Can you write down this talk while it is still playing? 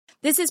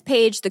This is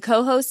Paige, the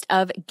co-host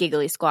of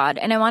Giggly Squad,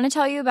 and I want to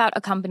tell you about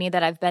a company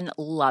that I've been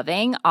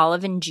loving,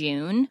 Olive &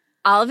 June.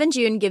 Olive &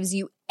 June gives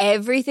you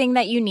everything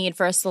that you need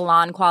for a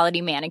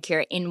salon-quality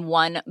manicure in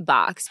one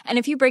box. And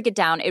if you break it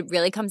down, it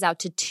really comes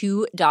out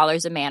to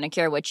 $2 a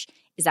manicure, which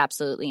is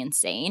absolutely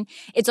insane.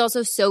 It's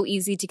also so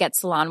easy to get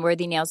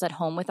salon-worthy nails at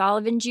home with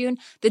Olive & June.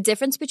 The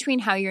difference between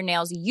how your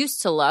nails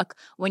used to look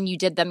when you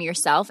did them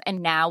yourself and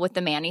now with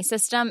the Mani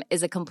system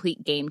is a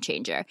complete game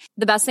changer.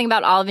 The best thing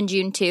about Olive &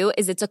 June, too,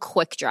 is it's a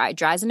quick dry.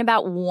 Dries in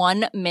about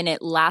 1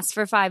 minute, lasts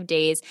for 5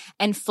 days,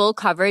 and full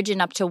coverage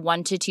in up to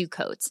 1 to 2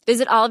 coats.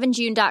 Visit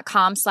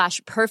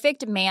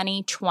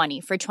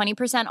oliveandjune.com/perfectmani20 for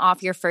 20%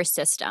 off your first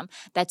system.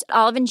 That's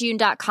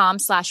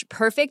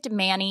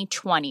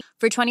oliveandjune.com/perfectmani20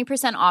 for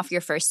 20% off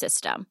your first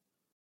system.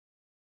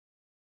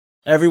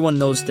 Everyone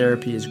knows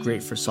therapy is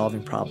great for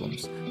solving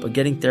problems, but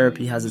getting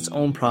therapy has its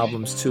own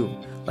problems too,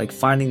 like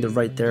finding the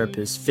right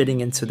therapist,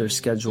 fitting into their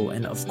schedule,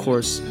 and of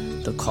course,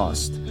 the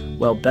cost.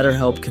 Well,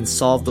 BetterHelp can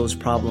solve those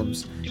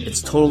problems.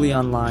 It's totally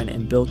online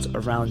and built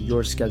around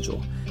your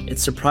schedule.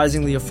 It's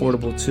surprisingly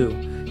affordable too.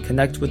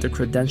 Connect with a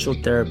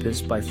credentialed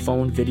therapist by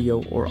phone,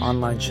 video, or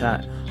online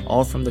chat,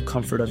 all from the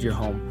comfort of your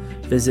home.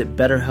 Visit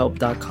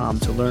BetterHelp.com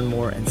to learn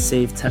more and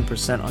save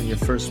 10% on your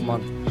first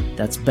month.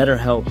 That's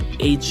BetterHelp,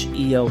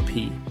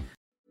 H-E-L-P.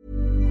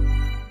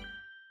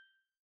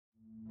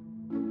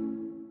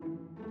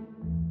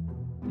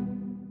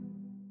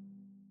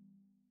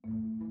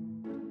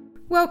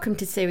 Welcome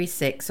to Series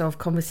 6 of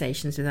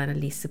Conversations with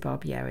Annalisa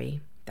Barbieri.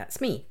 That's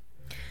me.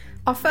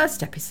 Our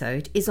first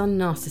episode is on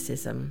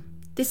narcissism.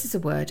 This is a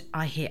word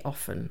I hear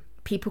often.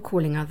 People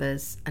calling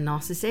others a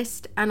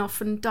narcissist and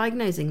often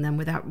diagnosing them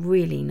without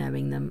really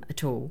knowing them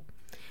at all.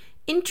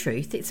 In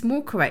truth, it's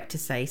more correct to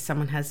say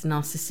someone has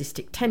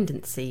narcissistic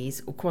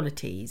tendencies or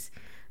qualities,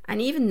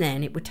 and even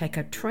then it would take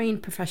a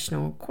trained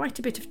professional quite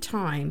a bit of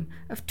time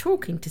of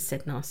talking to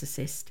said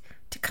narcissist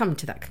to come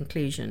to that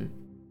conclusion.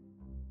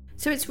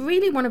 So it's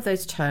really one of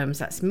those terms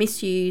that's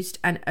misused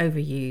and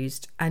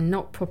overused and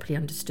not properly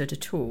understood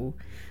at all,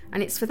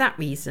 and it's for that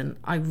reason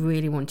I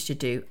really wanted to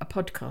do a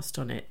podcast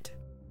on it.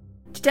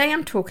 Today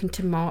I'm talking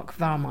to Mark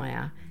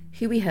Vahrmeyer,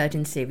 who we heard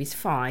in Series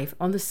 5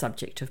 on the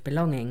subject of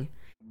belonging.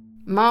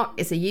 Mark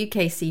is a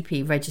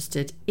UKCP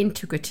registered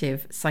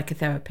integrative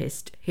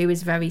psychotherapist who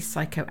is very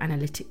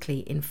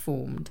psychoanalytically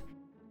informed,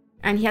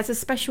 and he has a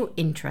special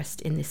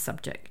interest in this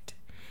subject.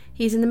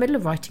 He's in the middle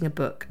of writing a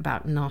book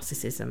about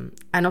narcissism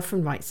and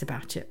often writes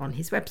about it on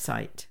his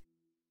website.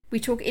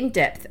 We talk in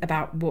depth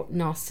about what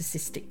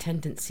narcissistic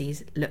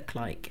tendencies look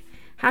like,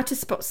 how to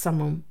spot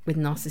someone with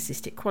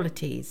narcissistic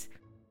qualities,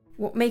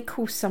 what may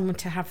cause someone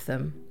to have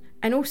them,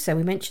 and also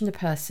we mention the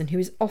person who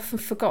is often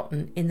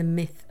forgotten in the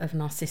myth of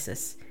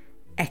Narcissus,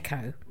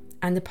 Echo,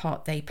 and the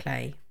part they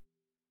play.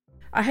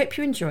 I hope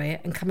you enjoy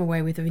it and come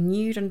away with a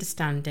renewed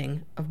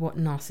understanding of what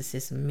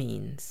narcissism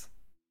means.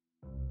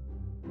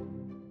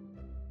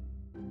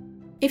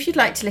 If you'd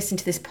like to listen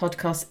to this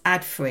podcast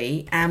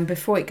ad-free and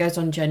before it goes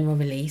on general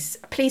release,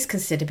 please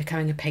consider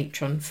becoming a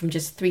patron from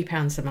just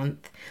 £3 a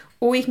month,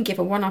 or you can give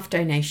a one-off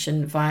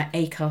donation via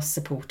Acast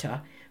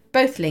Supporter.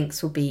 Both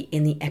links will be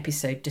in the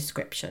episode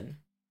description.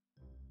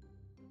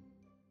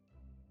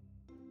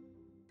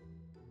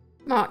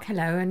 Mark,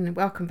 hello and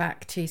welcome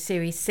back to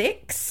Series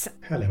 6.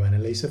 Hello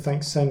Annalisa,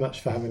 thanks so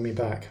much for having me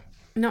back.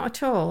 Not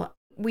at all.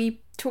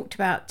 We talked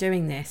about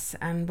doing this,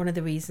 and one of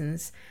the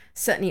reasons,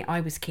 certainly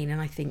I was keen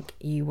and I think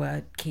you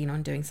were keen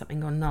on doing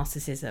something on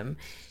narcissism,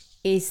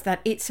 is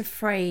that it's a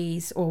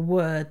phrase or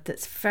word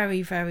that's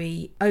very,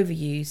 very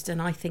overused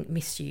and I think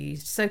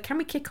misused. So can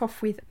we kick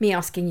off with me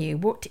asking you,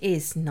 what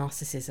is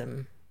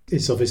narcissism?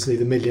 It's obviously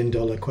the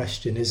million-dollar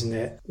question, isn't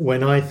it?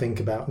 When I think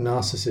about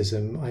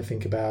narcissism, I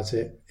think about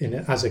it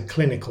as a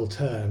clinical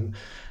term,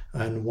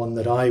 and one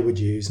that I would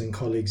use and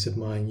colleagues of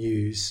mine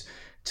use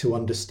to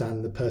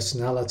understand the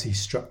personality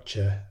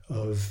structure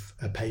of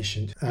a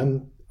patient.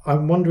 And I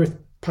wonder if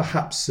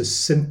perhaps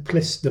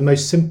the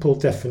most simple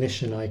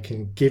definition I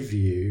can give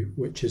you,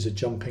 which is a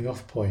jumping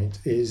off point,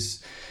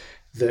 is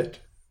that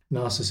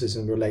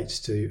narcissism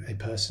relates to a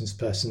person's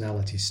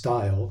personality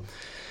style.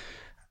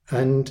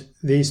 And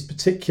these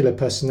particular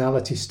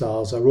personality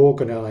styles are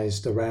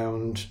organised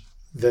around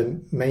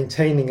the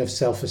maintaining of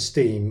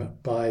self-esteem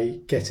by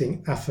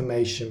getting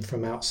affirmation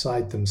from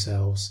outside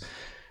themselves.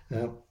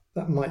 Now,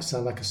 that might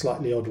sound like a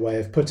slightly odd way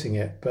of putting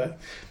it, but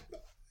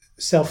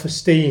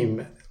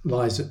self-esteem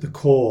lies at the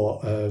core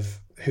of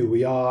who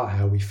we are,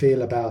 how we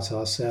feel about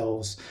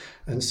ourselves.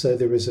 And so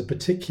there is a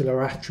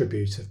particular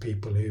attribute of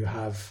people who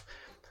have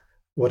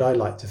what I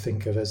like to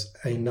think of as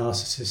a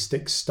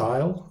narcissistic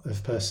style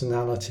of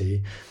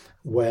personality,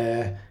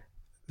 where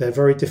they're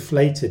very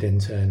deflated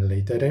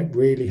internally. They don't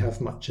really have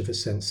much of a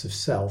sense of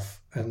self.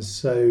 And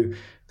so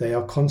they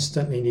are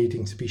constantly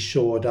needing to be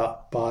shored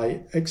up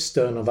by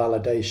external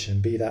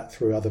validation, be that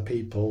through other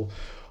people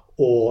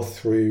or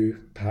through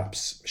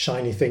perhaps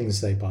shiny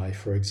things they buy,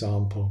 for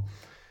example.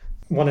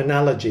 One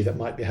analogy that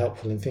might be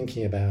helpful in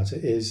thinking about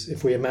it is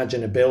if we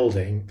imagine a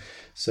building,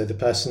 so the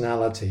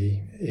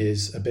personality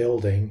is a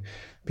building,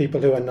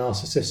 people who are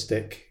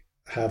narcissistic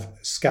have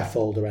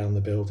scaffold around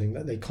the building,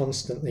 that they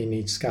constantly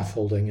need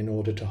scaffolding in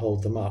order to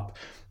hold them up.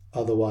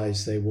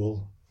 Otherwise, they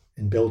will,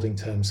 in building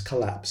terms,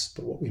 collapse,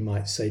 but what we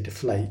might say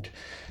deflate.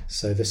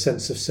 So the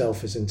sense of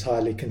self is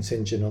entirely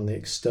contingent on the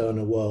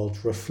external world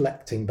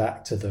reflecting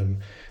back to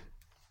them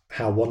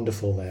how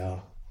wonderful they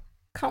are.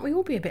 Can't we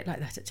all be a bit like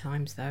that at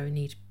times, though, and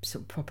need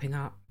sort of propping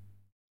up?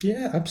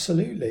 Yeah,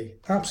 absolutely.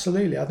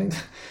 Absolutely. I think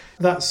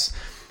that's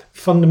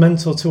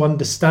fundamental to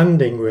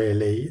understanding,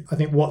 really. I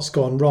think what's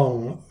gone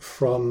wrong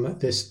from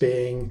this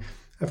being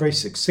a very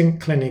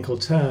succinct clinical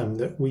term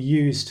that we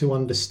use to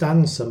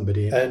understand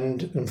somebody.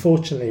 And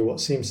unfortunately,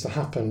 what seems to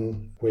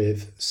happen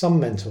with some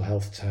mental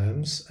health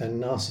terms,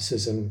 and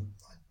narcissism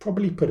I'd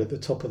probably put at the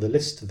top of the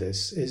list of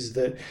this, is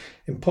that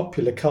in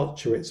popular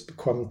culture it's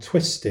become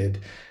twisted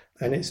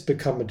and it's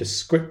become a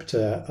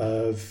descriptor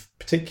of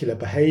particular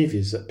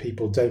behaviours that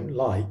people don't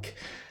like,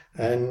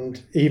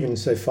 and even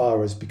so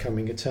far as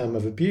becoming a term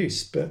of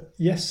abuse. But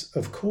yes,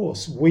 of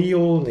course, we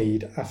all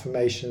need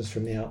affirmations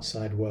from the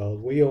outside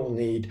world. We all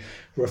need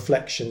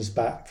reflections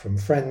back from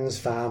friends,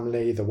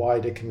 family, the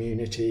wider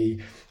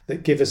community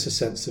that give us a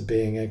sense of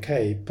being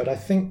okay. But I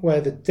think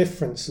where the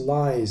difference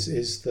lies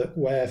is that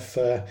where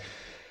for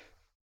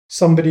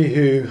somebody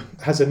who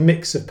has a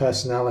mix of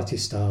personality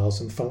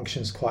styles and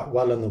functions quite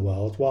well in the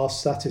world,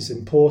 whilst that is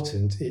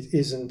important, it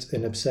isn't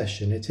an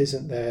obsession. It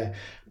isn't their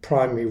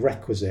primary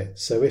requisite.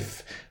 So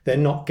if they're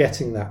not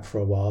getting that for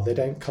a while, they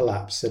don't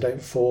collapse. They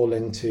don't fall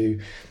into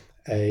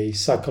a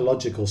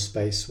psychological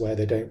space where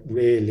they don't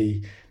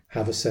really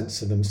have a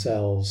sense of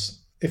themselves.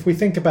 If we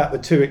think about the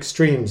two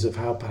extremes of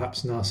how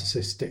perhaps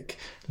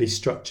narcissistically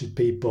structured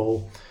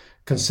people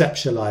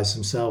conceptualize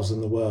themselves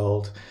in the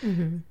world,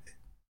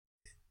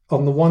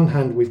 on the one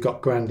hand, we've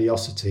got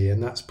grandiosity,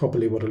 and that's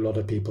probably what a lot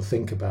of people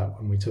think about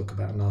when we talk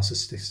about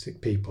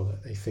narcissistic people,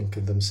 that they think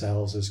of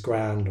themselves as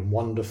grand and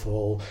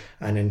wonderful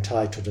and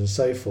entitled and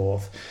so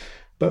forth.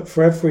 But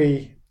for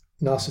every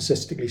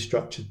narcissistically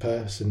structured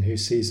person who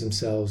sees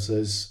themselves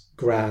as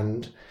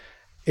grand,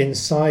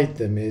 inside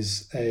them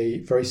is a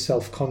very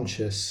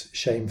self-conscious,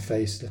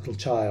 shame-faced little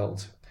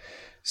child.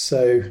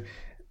 So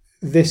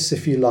this,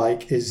 if you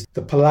like, is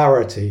the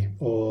polarity,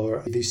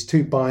 or these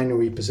two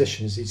binary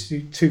positions, these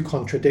two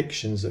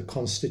contradictions that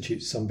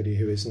constitute somebody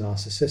who is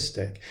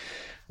narcissistic,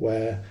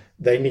 where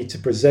they need to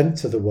present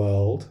to the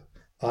world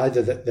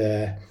either that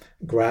they're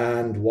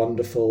grand,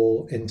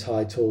 wonderful,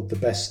 entitled, the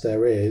best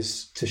there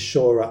is, to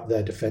shore up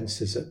their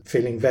defences at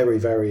feeling very,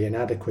 very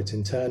inadequate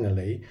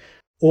internally,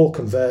 or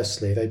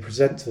conversely, they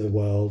present to the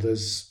world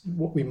as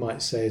what we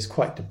might say is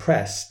quite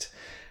depressed,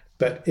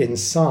 but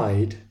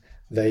inside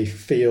they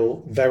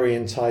feel very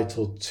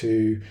entitled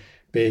to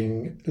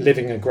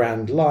living a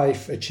grand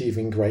life,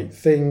 achieving great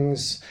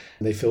things.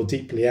 They feel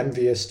deeply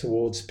envious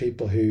towards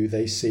people who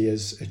they see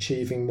as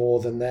achieving more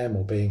than them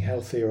or being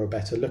healthier or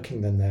better looking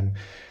than them.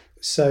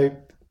 So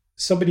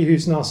somebody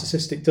who's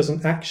narcissistic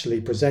doesn't actually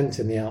present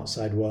in the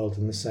outside world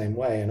in the same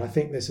way. And I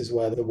think this is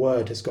where the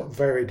word has got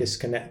very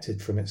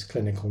disconnected from its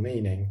clinical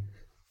meaning.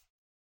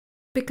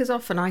 Because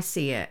often I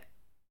see it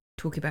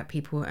talking about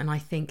people and I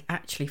think,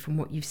 actually, from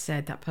what you've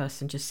said, that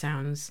person just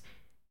sounds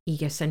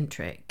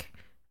egocentric.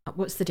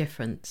 What's the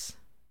difference?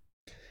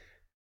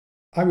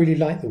 I really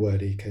like the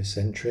word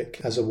egocentric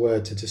as a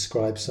word to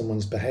describe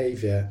someone's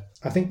behaviour.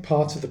 I think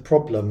part of the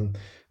problem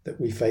that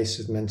we face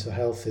with mental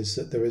health is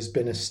that there has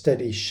been a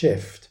steady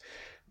shift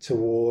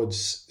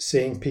towards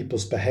seeing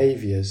people's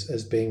behaviours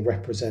as being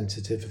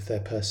representative of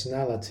their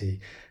personality.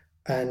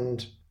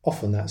 And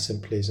often that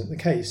simply isn't the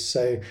case.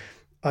 So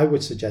I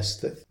would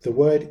suggest that the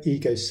word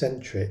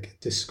egocentric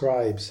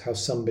describes how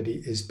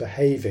somebody is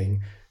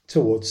behaving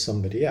towards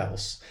somebody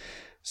else.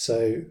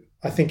 So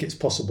I think it's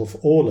possible for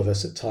all of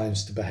us at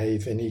times to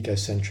behave in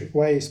egocentric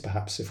ways,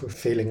 perhaps if we're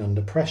feeling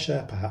under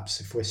pressure,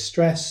 perhaps if we're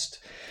stressed.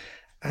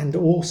 And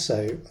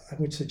also, I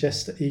would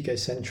suggest that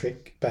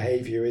egocentric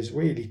behaviour is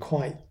really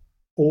quite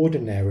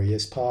ordinary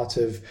as part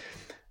of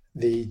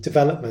the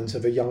development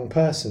of a young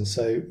person.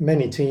 So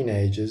many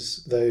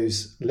teenagers,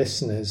 those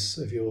listeners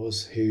of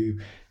yours who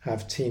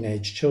have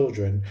teenage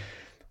children,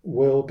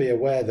 will be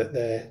aware that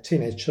their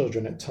teenage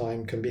children at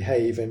times can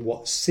behave in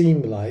what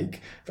seem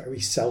like very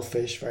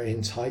selfish, very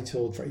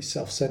entitled, very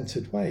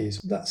self-centered ways.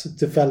 That's a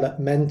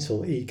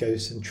developmental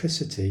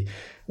egocentricity,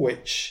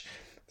 which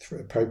through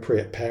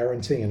appropriate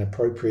parenting and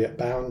appropriate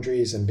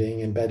boundaries and being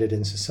embedded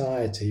in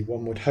society,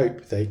 one would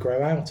hope they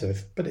grow out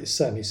of. But it's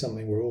certainly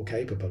something we're all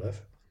capable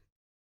of.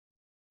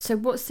 So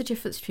what's the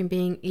difference between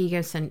being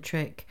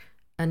egocentric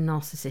and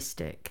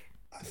narcissistic?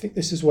 I think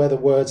this is where the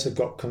words have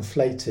got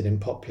conflated in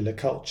popular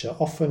culture,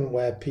 often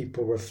where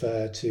people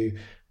refer to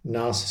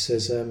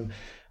narcissism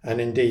and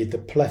indeed the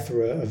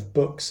plethora of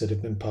books that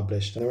have been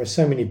published. And there are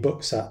so many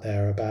books out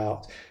there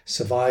about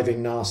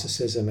surviving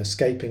narcissism,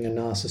 escaping a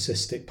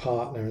narcissistic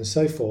partner and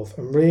so forth.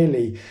 And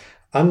really,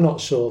 I'm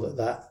not sure that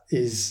that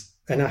is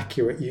an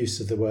accurate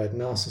use of the word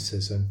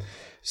narcissism.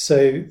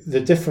 So the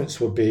difference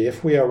would be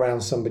if we are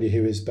around somebody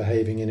who is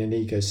behaving in an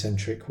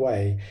egocentric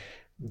way,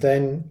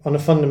 then on a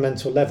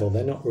fundamental level,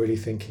 they're not really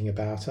thinking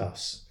about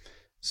us.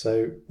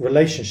 So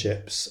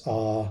relationships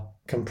are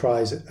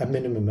comprise a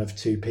minimum of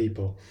two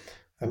people.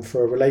 And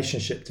for a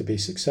relationship to be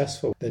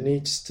successful, there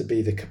needs to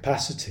be the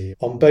capacity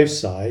on both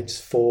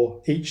sides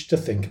for each to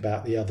think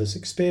about the other's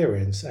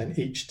experience, and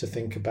each to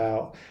think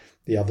about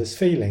the other's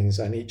feelings,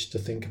 and each to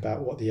think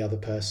about what the other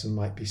person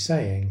might be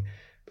saying.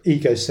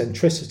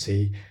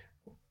 Egocentricity,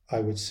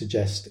 I would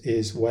suggest,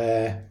 is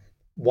where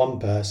one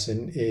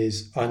person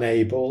is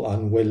unable,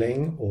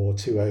 unwilling, or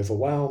too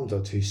overwhelmed,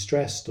 or too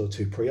stressed, or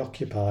too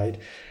preoccupied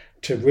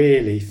to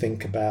really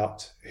think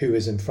about who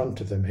is in front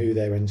of them, who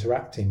they're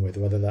interacting with,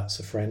 whether that's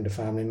a friend, a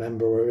family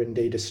member, or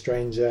indeed a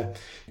stranger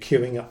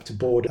queuing up to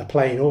board a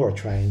plane or a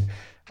train.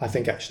 I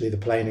think actually the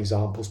plane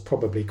example is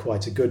probably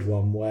quite a good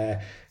one,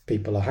 where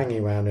people are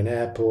hanging around in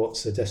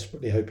airports, they're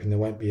desperately hoping there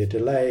won't be a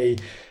delay,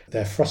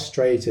 they're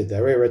frustrated,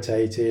 they're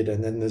irritated,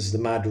 and then there's the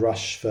mad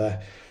rush for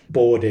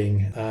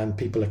boarding, and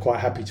people are quite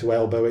happy to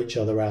elbow each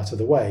other out of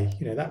the way.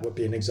 That would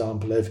be an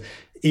example of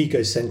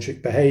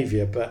egocentric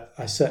behaviour, but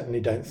I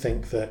certainly don't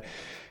think that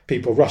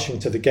people rushing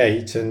to the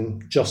gate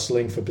and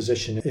jostling for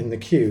position in the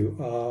queue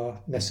are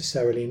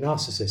necessarily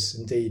narcissists.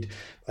 Indeed,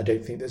 I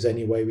don't think there's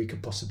any way we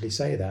could possibly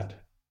say that.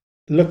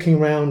 Looking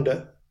round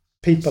at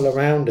people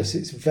around us,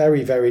 it's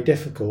very, very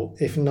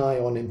difficult, if nigh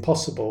on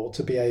impossible,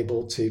 to be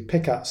able to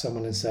pick out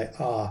someone and say,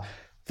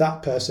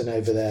 that person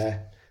over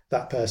there,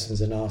 that person's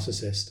a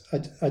narcissist.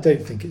 I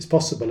don't think it's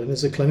possible. And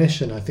as a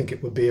clinician, I think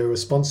it would be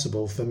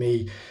irresponsible for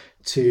me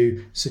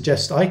to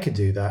suggest I could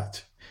do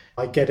that.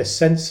 I get a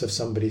sense of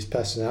somebody's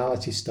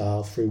personality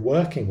style through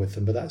working with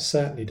them, but that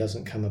certainly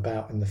doesn't come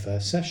about in the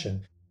first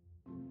session.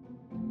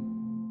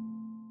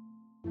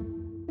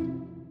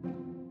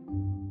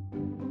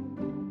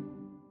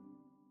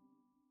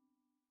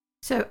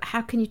 So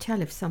how can you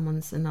tell if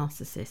someone's a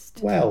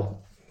narcissist?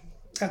 Well,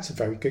 that's a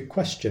very good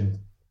question.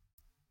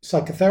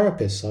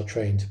 Psychotherapists are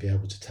trained to be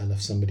able to tell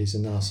if somebody's a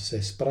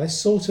narcissist, but I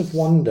sort of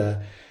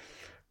wonder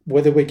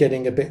whether we're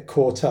getting a bit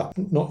caught up,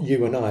 not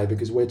you and I,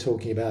 because we're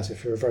talking about it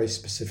for a very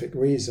specific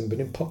reason, but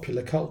in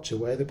popular culture,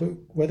 whether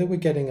we're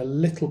getting a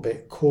little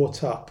bit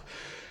caught up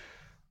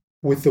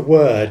with the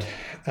word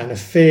and a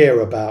fear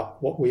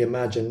about what we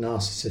imagine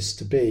narcissists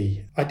to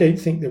be. I don't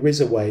think there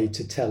is a way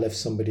to tell if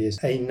somebody is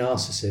a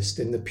narcissist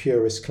in the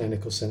purest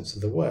clinical sense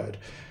of the word.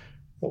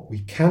 What we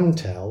can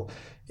tell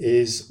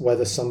is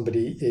whether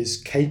somebody is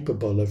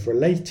capable of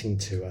relating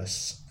to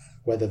us,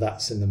 whether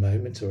that's in the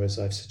moment or, as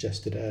I've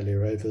suggested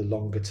earlier, over the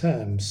longer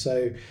term.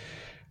 So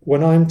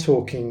when I'm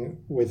talking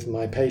with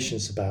my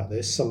patients about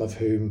this, some of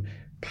whom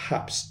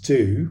perhaps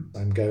do,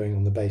 I'm going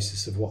on the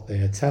basis of what they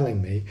are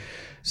telling me.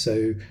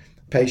 So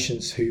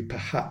patients who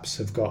perhaps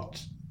have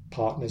got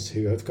partners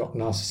who have got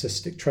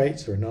narcissistic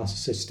traits or a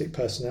narcissistic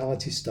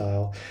personality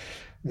style,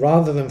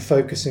 rather than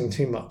focusing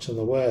too much on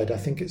the word, I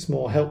think it's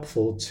more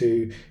helpful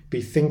to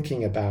be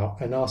thinking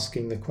about and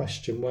asking the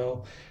question,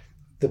 well,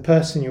 the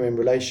person you're in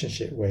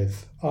relationship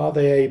with, are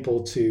they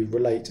able to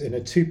relate in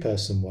a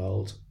two-person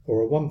world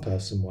or a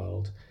one-person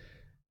world?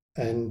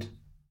 And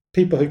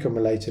people who can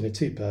relate in a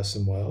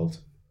two-person world,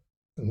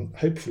 and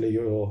hopefully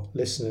your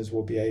listeners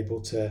will be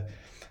able to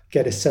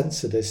get a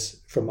sense of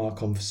this from our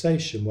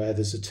conversation, where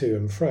there's a to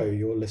and fro.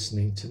 You're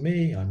listening to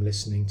me, I'm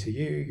listening to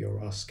you,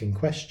 you're asking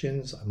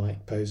questions, I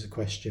might pose a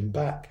question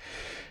back.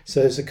 So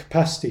there's a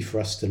capacity for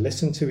us to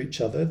listen to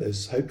each other.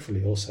 There's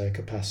hopefully also a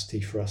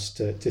capacity for us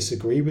to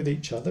disagree with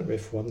each other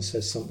if one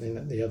says something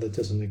that the other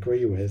doesn't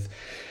agree with.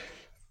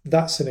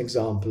 That's an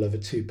example of a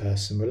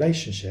two-person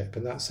relationship,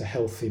 and that's a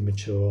healthy,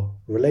 mature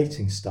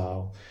relating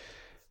style.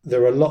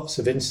 There are lots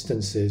of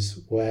instances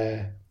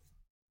where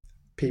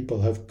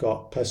people have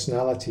got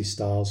personality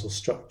styles or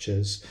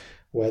structures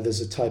where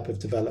there's a type of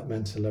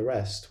developmental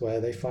arrest where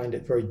they find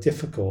it very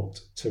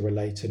difficult to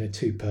relate in a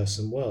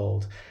two-person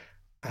world.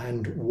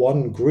 And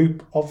one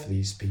group of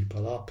these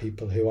people are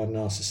people who are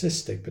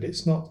narcissistic, but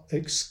it's not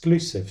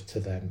exclusive to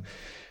them.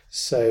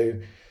 So,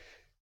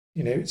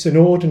 it's an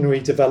ordinary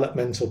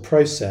developmental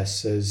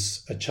process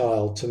as a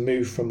child to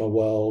move from a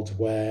world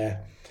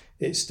where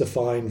it's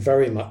defined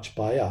very much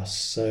by us.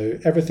 So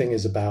everything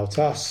is about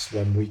us.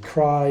 When we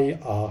cry,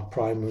 our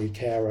primary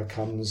carer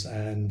comes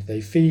and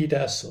they feed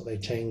us, or they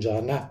change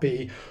our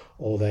nappy,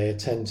 or they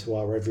attend to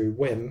our every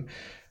whim.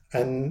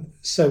 And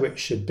so it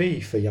should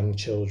be for young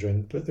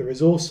children. But there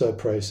is also a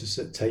process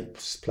that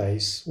takes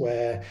place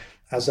where,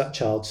 as that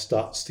child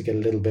starts to get a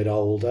little bit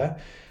older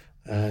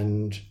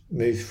and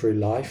move through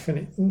life,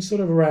 and it's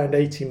sort of around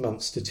 18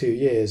 months to 2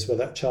 years, where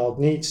that child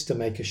needs to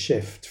make a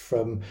shift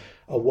from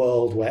a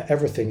world where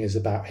everything is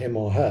about him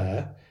or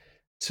her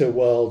to a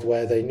world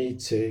where they need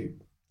to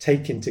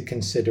take into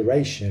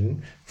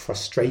consideration,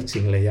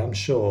 frustratingly, I'm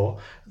sure,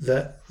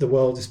 that the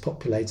world is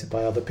populated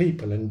by other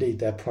people. Indeed,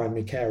 their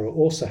primary carer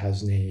also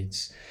has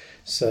needs.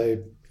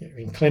 So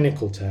in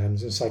clinical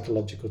terms, in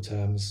psychological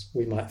terms,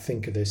 we might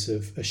think of this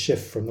of a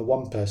shift from the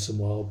one-person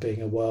world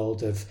being a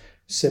world of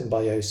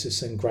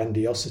symbiosis and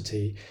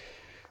grandiosity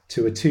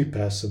to a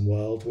two-person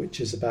world,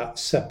 which is about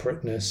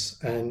separateness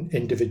and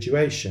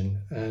individuation,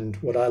 and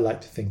what I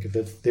like to think of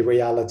as the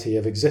reality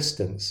of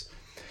existence.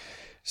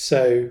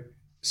 So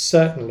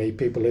certainly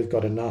people who've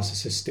got a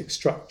narcissistic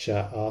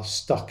structure are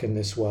stuck in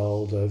this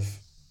world of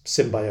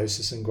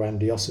symbiosis and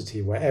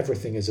grandiosity, where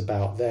everything is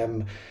about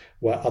them,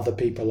 where other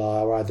people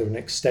are either an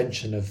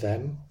extension of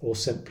them or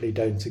simply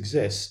don't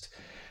exist.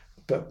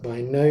 But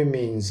by no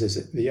means is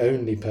it the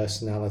only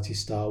personality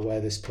style where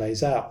this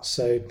plays out.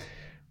 So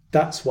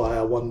that's why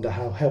I wonder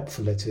how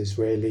helpful it is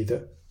really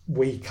that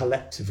we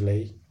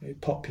collectively,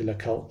 popular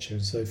culture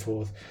and so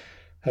forth,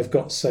 have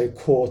got so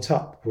caught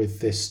up with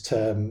this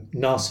term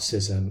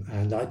narcissism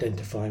and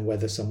identifying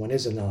whether someone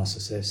is a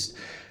narcissist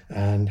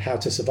and how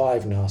to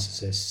survive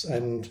narcissists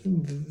and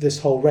this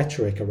whole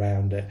rhetoric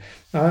around it.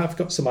 Now, I've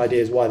got some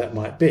ideas why that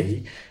might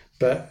be,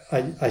 but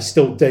I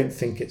still don't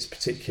think it's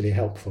particularly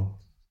helpful.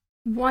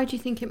 Why do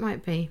you think it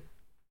might be?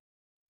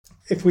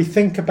 If we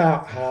think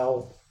about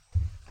how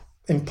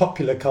in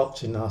popular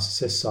culture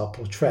narcissists are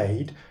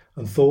portrayed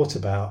and thought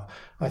about,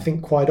 I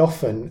think quite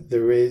often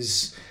there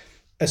is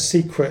a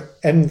secret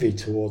envy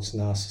towards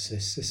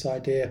narcissists. This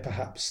idea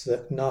perhaps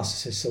that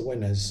narcissists are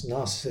winners.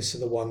 Narcissists are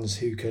the ones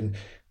who can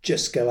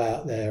just go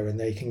out there and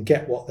they can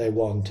get what they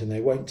want and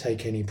they won't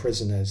take any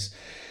prisoners.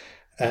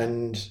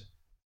 And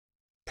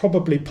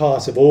probably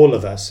part of all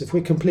of us, if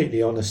we're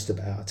completely honest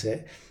about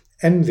it,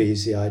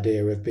 envies the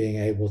idea of being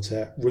able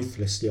to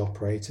ruthlessly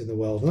operate in the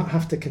world, not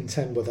have to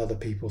contend with other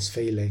people's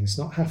feelings,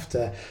 not have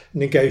to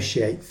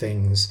negotiate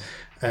things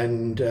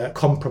and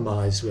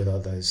compromise with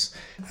others,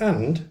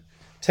 and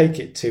take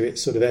it to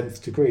its sort of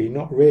nth degree,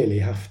 not really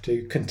have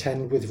to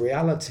contend with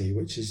reality,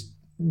 which is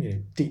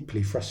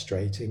deeply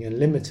frustrating and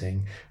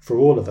limiting for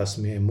all of us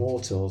mere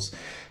mortals.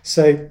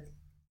 So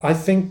I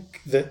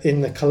think that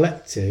in the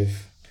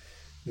collective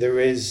there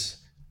is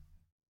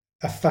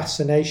a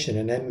fascination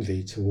and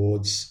envy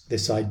towards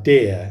this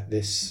idea,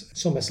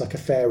 it's almost like a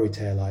fairy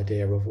tale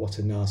idea of what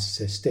a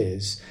narcissist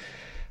is.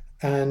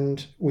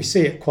 And we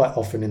see it quite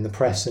often in the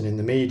press and in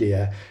the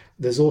media.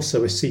 There's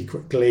also a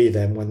secret glee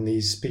then when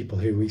these people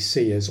who we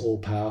see as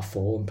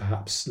all-powerful and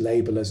perhaps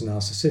label as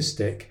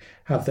narcissistic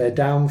have their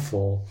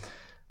downfall,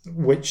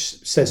 which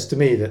says to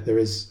me that there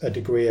is a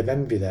degree of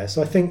envy there.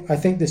 So I think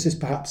this is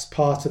perhaps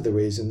part of the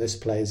reason this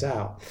plays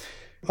out.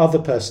 Other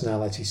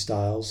personality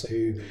styles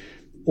who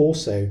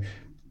also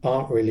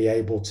aren't really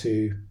able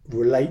to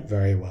relate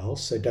very well,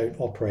 so don't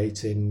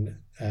operate in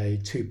a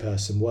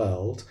two-person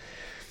world,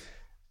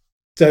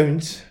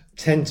 don't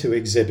tend to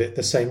exhibit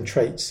the same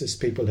traits as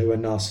people who are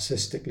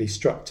narcissistically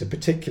structured,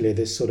 particularly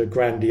this sort of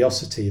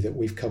grandiosity that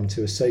we've come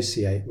to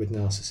associate with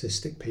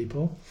narcissistic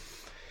people.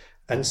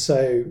 And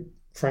so,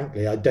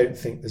 frankly, I don't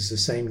think there's the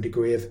same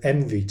degree of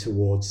envy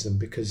towards them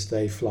because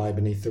they fly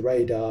beneath the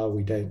radar.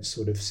 We don't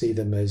sort of see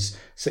them as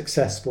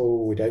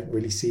successful. We don't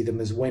really see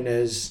them as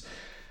winners.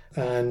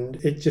 And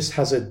it just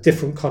has a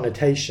different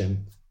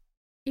connotation.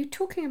 You're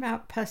talking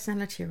about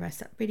personality arrest.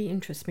 That really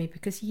interests me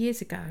because years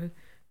ago,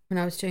 when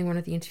I was doing one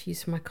of the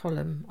interviews for my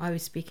column, I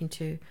was speaking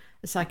to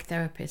a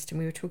psychotherapist and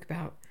we were talking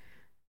about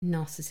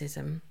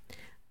narcissism.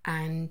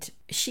 And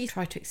she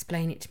tried to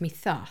explain it to me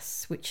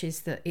thus, which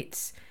is that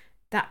it's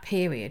that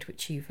period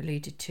which you've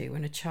alluded to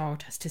when a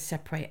child has to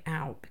separate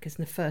out, because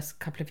in the first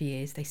couple of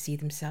years they see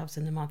themselves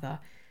and the mother,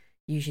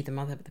 usually the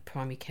mother, but the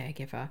primary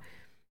caregiver,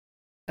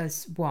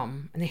 as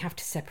one, and they have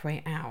to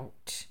separate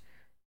out.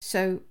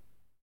 So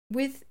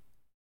with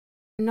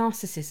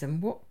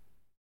narcissism, what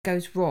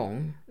goes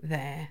wrong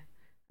there?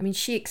 I mean,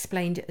 she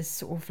explained it as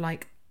sort of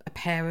like a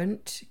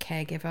parent,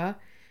 caregiver,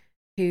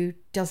 who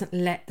doesn't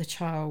let the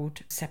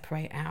child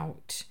separate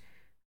out.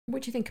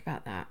 What do you think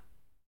about that?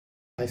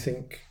 I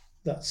think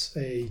that's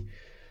a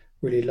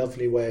really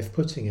lovely way of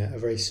putting it, a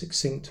very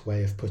succinct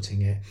way of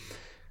putting it.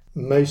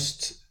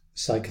 Most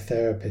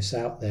psychotherapists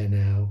out there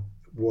now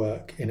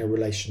work in a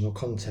relational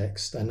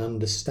context and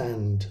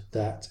understand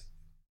that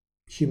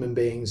human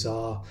beings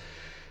are,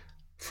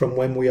 from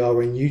when we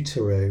are in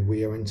utero,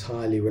 we are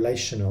entirely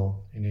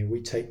relational.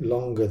 We take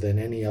longer than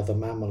any other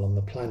mammal on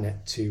the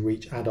planet to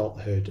reach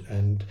adulthood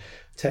and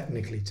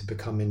technically to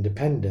become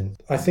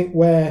independent. I think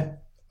where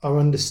our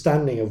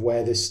understanding of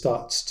where this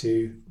starts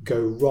to go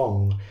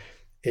wrong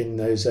in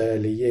those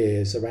early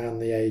years, around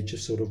the age of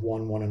sort of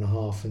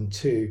 1.5 and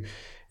 2,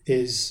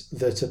 is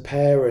that a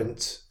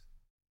parent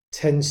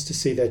tends to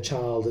see their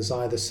child as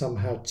either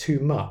somehow too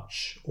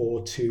much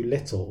or too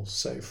little.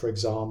 So, for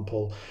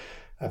example,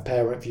 a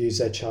parent views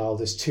their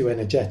child as too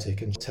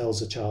energetic and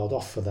tells the child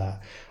off for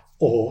that,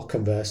 or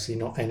conversely,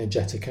 not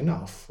energetic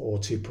enough, or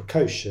too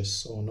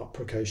precocious, or not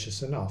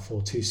precocious enough,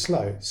 or too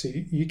slow. So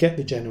you get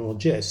the general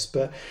gist.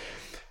 But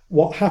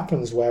what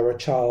happens where a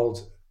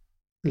child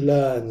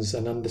learns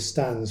and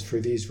understands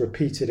through these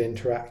repeated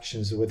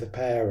interactions with a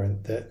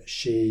parent that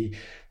she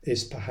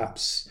is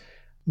perhaps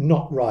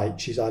not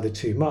right, she's either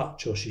too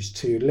much or she's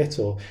too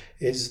little,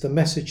 is the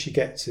message she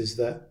gets is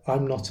that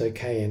I'm not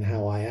okay in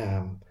how I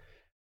am.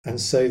 And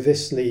so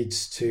this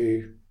leads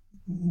to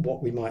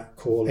what we might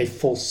call a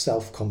false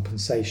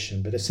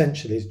self-compensation. But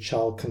essentially, the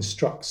child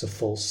constructs a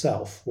false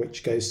self,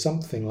 which goes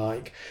something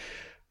like,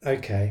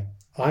 okay,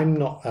 I'm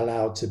not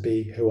allowed to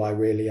be who I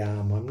really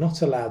am. I'm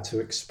not allowed to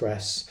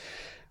express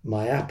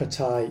my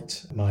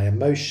appetite, my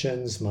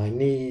emotions, my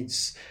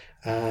needs.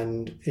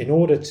 And in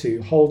order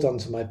to hold on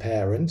to my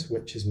parent,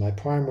 which is my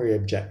primary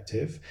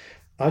objective,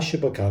 I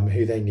should become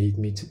who they need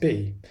me to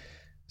be.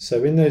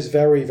 So in those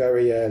very,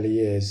 very early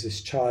years,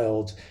 this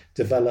child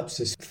develops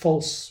this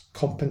false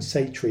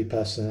compensatory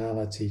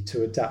personality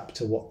to adapt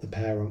to what the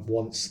parent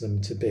wants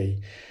them to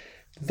be.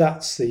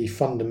 That's the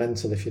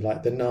fundamental, if you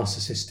like, the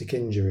narcissistic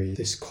injury,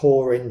 this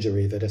core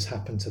injury that has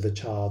happened to the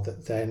child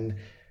that then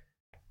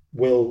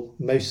will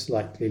most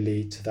likely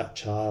lead to that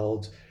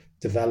child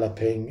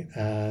developing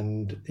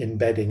and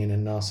embedding in a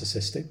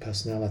narcissistic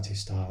personality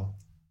style.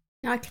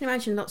 Now, I can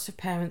imagine lots of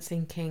parents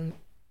thinking,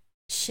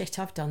 shit,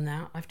 I've done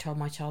that. I've told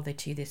my child they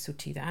do this or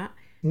do that.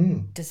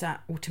 Does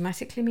that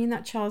automatically mean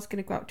that child's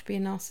going to grow up to be a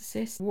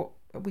narcissist? What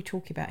are we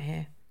talking about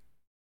here?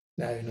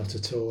 No, not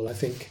at all. I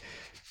think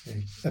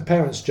a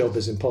parent's job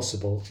is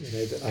impossible.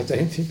 I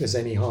don't think there's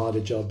any harder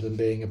job than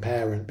being a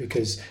parent,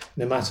 because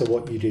no matter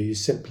what you do, you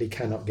simply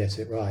cannot get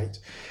it right.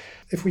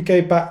 If we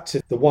go back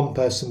to the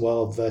one-person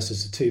world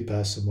versus the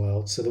two-person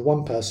world, so the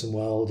one-person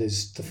world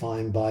is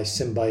defined by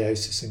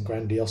symbiosis and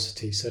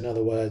grandiosity. So in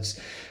other words,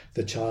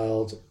 the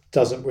child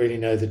doesn't really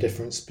know the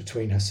difference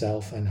between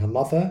herself and her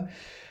mother,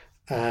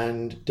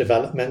 and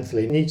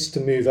developmentally needs to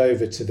move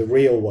over to the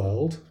real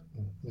world,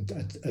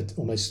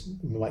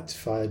 almost might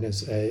define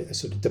as a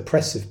sort of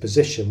depressive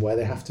position where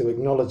they have to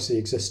acknowledge the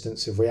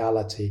existence of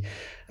reality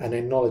and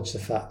acknowledge the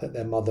fact that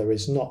their mother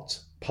is not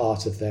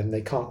part of them,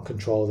 they can't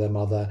control their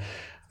mother,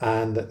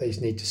 and that they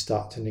need to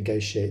start to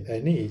negotiate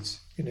their needs.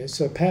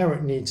 So a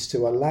parent needs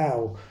to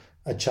allow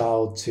a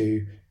child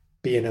to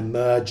be in a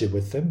merger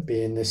with them,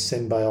 be in this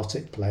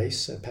symbiotic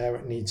place. A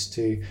parent needs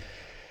to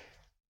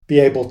be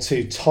able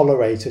to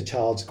tolerate a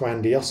child's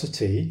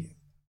grandiosity,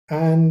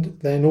 and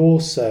then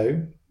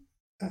also,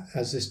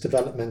 as this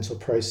developmental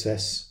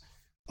process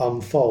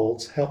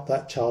unfolds, help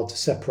that child to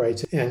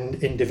separate and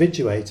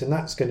individuate. And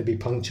that's going to be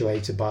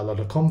punctuated by a lot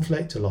of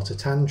conflict, a lot of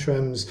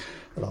tantrums,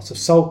 a lot of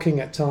sulking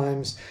at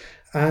times.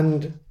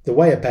 And the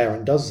way a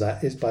parent does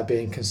that is by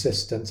being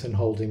consistent and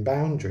holding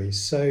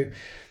boundaries. So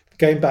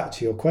going back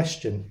to your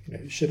question,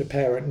 should a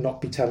parent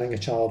not be telling a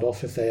child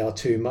off if they are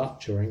too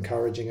much, or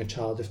encouraging a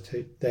child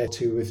if they're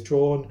too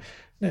withdrawn?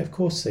 No, of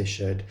course they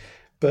should.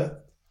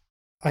 But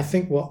I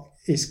think what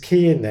is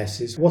key in this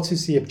is, what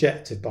is the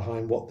objective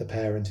behind what the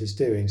parent is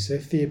doing? So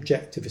if the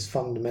objective is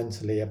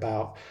fundamentally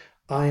about,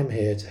 I am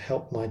here to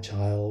help my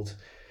child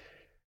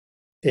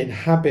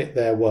inhabit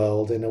their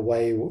world in a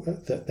way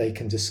that they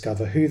can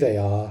discover who they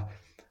are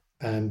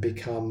and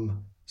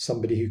become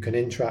somebody who can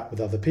interact with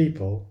other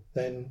people,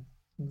 then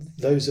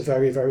those are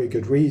very, very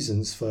good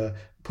reasons for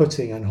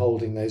putting and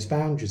holding those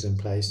boundaries in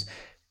place.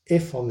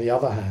 If, on the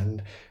other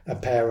hand, a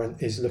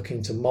parent is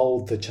looking to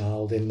mould the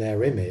child in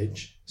their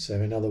image, so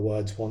in other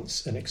words,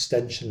 wants an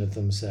extension of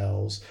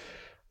themselves,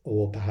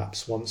 or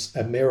perhaps wants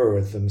a mirror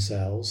of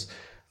themselves,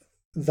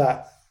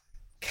 that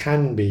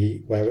can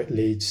be where it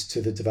leads to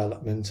the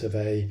development of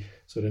a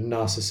sort of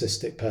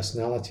narcissistic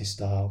personality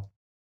style.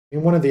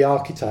 And one of the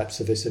archetypes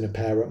of this in a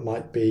parent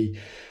might be,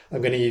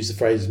 I'm going to use the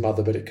phrase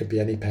mother, but it could be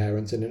any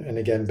parent. And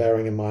again,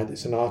 bearing in mind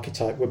it's an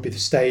archetype, would be the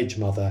stage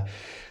mother,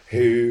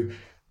 who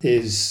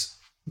is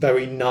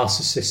very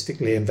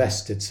narcissistically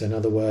invested. So in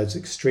other words,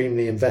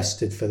 extremely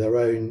invested for their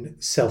own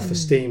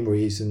self-esteem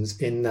reasons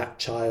in that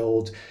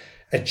child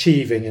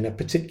achieving in a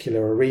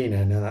particular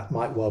arena. Now that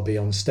might well be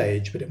on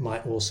stage, but it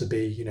might also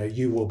be,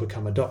 you will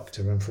become a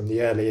doctor, and from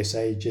the earliest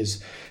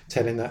ages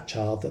telling that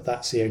child that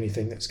that's the only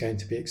thing that's going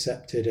to be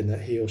accepted, and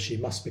that he or she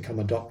must become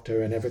a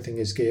doctor, and everything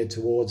is geared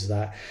towards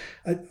that.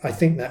 I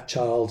think that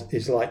child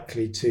is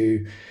likely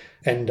to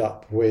end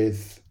up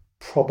with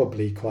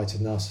probably quite a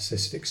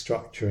narcissistic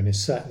structure, and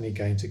is certainly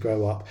going to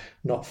grow up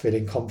not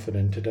feeling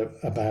confident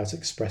about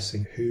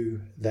expressing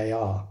who they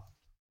are.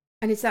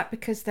 And is that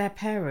because their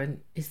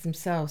parent is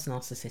themselves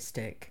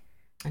narcissistic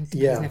and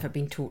has never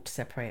been taught to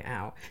separate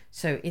out?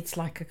 So it's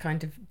like a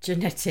kind of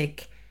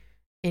genetic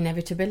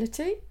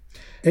inevitability?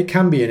 It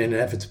can be an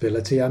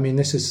inevitability. I mean,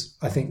 this is,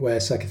 I think, where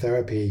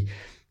psychotherapy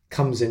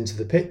comes into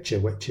the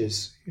picture, which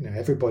is,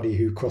 everybody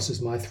who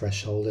crosses my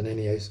threshold and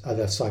any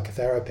other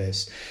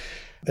psychotherapist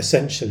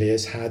essentially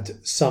has had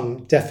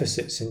some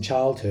deficits in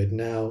childhood.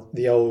 Now,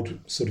 the old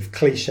sort of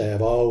cliche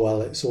of,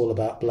 it's all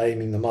about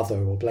blaming the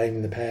mother or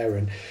blaming the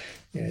parent,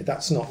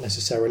 that's not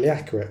necessarily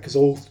accurate, because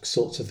all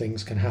sorts of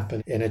things can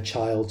happen in a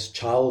child's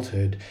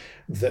childhood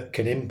that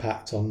can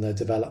impact on the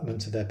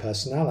development of their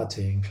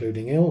personality,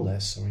 including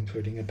illness or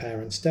including a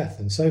parent's death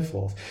and so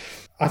forth.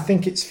 I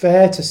think it's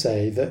fair to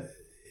say that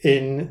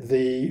in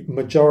the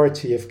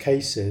majority of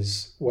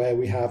cases where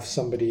we have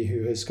somebody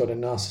who has got a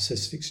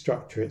narcissistic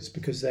structure, it's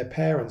because their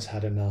parents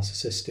had a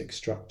narcissistic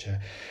structure.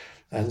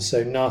 And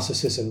so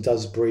narcissism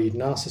does breed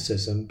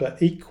narcissism,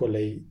 but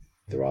equally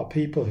there are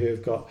people who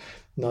have got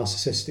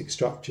narcissistic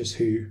structures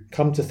who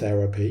come to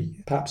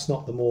therapy, perhaps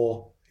not the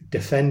more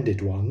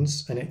defended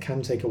ones, and it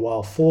can take a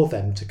while for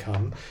them to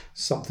come,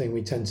 something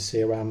we tend to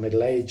see around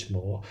middle age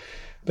more.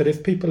 But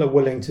if people are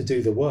willing to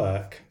do the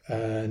work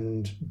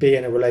and be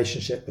in a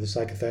relationship with a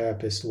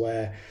psychotherapist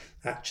where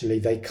actually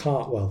they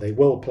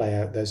will play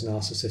out those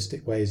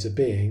narcissistic ways of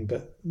being,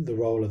 but the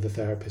role of the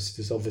therapist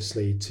is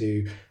obviously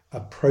to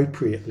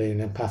appropriately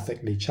and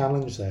empathically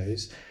challenge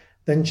those,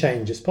 then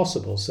change is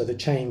possible. So the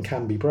chain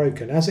can be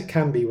broken, as it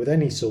can be with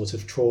any sort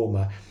of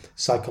trauma,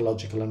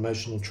 psychological and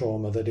emotional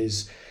trauma that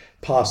is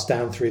passed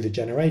down through the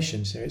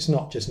generations. It's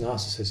not just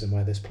narcissism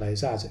where this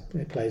plays out,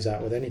 it plays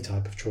out with any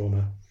type of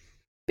trauma.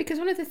 Because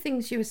one of the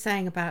things you were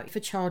saying about if a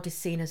child is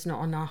seen as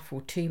not enough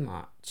or too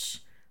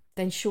much,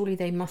 then surely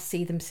they must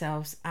see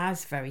themselves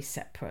as very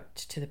separate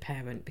to the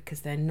parent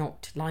because they're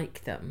not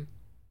like them.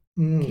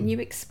 Can you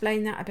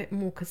explain that a bit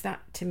more? Because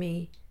that to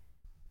me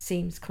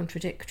seems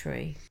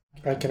contradictory.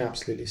 I can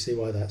absolutely see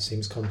why that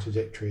seems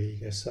contradictory.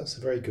 Yes, that's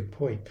a very good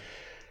point.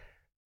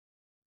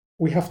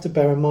 We have to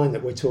bear in mind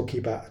that we're talking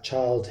about a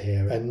child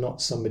here and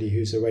not somebody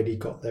who's already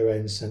got their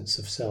own sense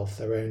of self,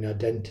 their own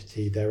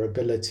identity, their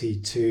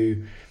ability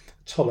to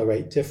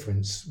tolerate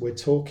difference. We're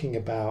talking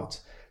about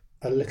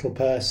a little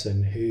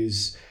person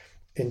whose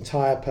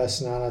entire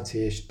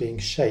personality is being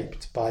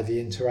shaped by the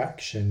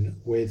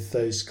interaction with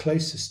those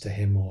closest to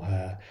him or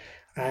her.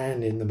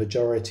 And in the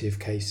majority of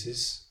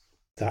cases,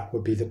 that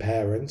would be the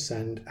parents.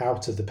 And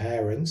out of the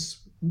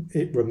parents,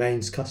 it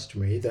remains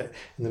customary that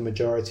in the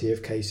majority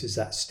of cases,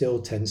 that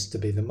still tends to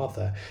be the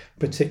mother,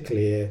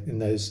 particularly in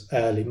those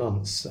early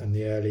months and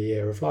the early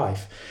year of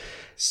life.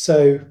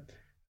 So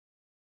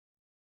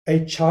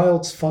a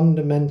child's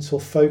fundamental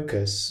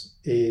focus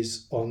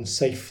is on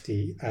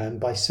safety. And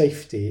by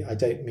safety, I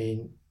do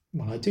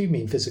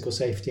mean physical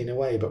safety in a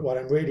way, but what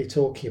I'm really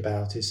talking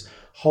about is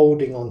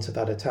holding on to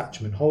that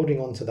attachment, holding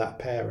on to that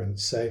parent.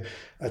 So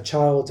a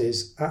child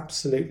is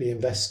absolutely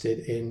invested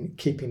in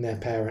keeping their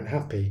parent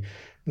happy.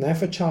 Now,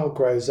 if a child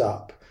grows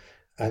up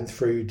and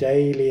through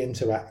daily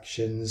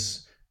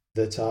interactions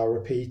that are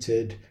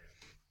repeated,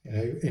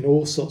 in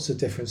all sorts of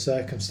different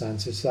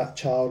circumstances, that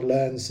child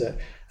learns that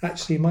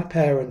actually my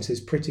parent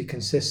is pretty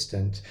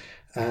consistent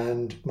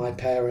and my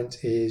parent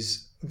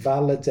is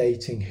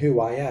validating who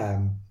I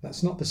am.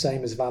 That's not the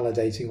same as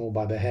validating all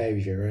my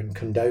behaviour and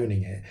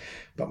condoning it,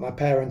 but my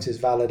parent is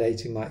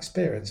validating my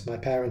experience. My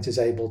parent is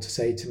able to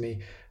say to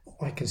me,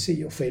 I can see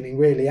you're feeling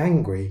really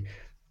angry,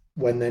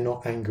 when they're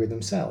not angry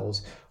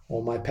themselves.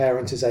 Or my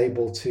parent is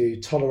able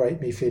to tolerate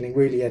me feeling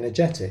really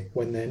energetic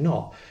when they're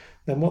not.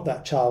 Then what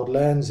that child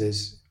learns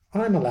is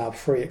I'm allowed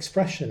free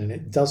expression and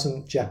it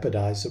doesn't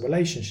jeopardize the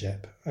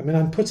relationship. I mean,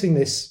 I'm putting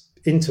this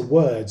into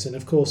words, and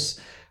of course,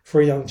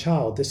 for a young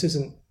child,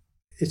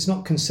 it's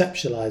not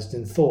conceptualized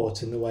in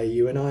thought in the way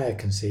you and I are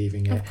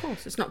conceiving it. Of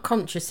course, it's not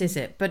conscious, is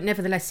it? But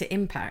nevertheless, it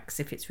impacts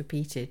if it's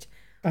repeated.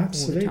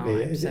 Absolutely. All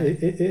the time, so.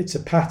 It's a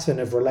pattern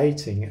of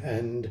relating,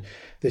 and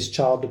this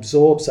child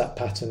absorbs that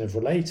pattern of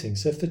relating.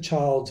 So if the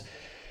child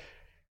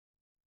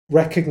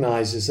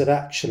recognizes that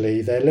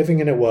actually they're living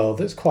in a world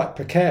that's quite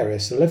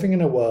precarious, they're living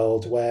in a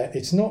world where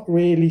it's not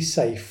really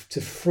safe to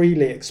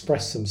freely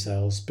express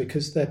themselves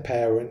because their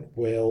parent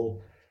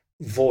will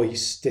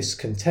voice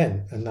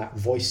discontent, and that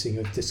voicing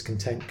of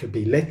discontent could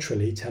be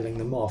literally telling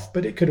them off,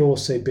 but it could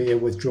also be a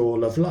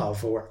withdrawal of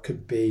love, or it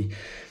could be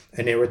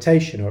an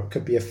irritation, or it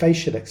could be a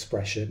facial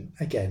expression.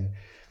 Again,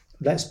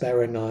 let's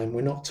bear in mind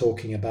we're not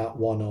talking about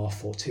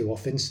one-off or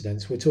two-off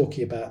incidents. We're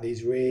talking about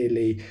these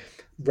really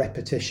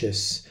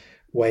repetitious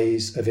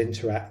ways of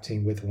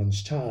interacting with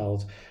one's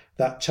child.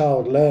 That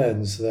child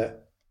learns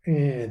that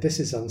this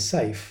is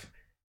unsafe.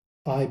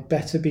 I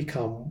better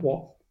become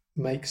what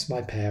makes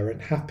my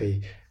parent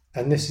happy.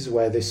 And this is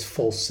where this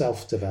false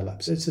self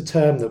develops. It's a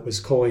term that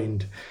was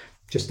coined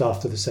just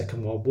after the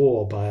Second World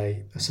War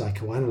by a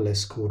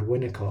psychoanalyst called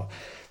Winnicott.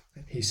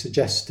 He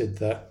suggested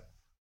that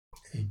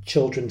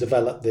children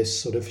develop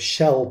this sort of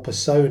shell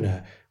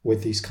persona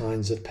with these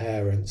kinds of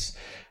parents,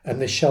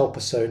 and the shell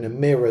persona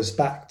mirrors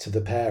back to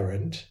the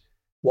parent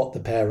what the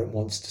parent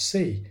wants to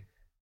see.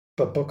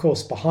 But of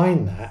course,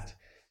 behind that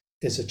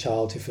is a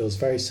child who feels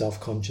very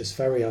self-conscious,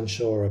 very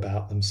unsure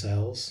about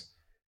themselves,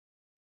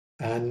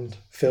 and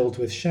filled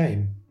with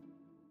shame.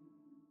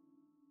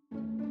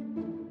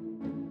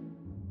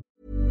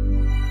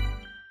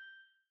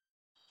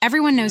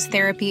 Everyone knows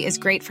therapy is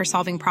great for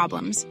solving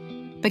problems,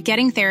 but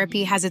getting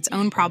therapy has its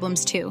own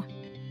problems too,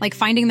 like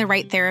finding the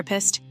right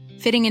therapist,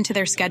 fitting into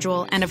their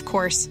schedule, and of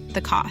course,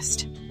 the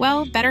cost.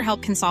 Well,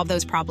 BetterHelp can solve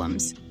those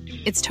problems.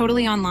 It's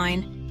totally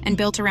online and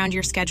built around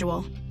your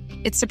schedule.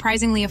 It's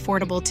surprisingly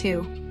affordable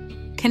too.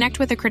 Connect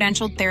with a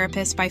credentialed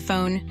therapist by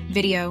phone,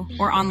 video,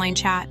 or online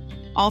chat,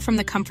 all from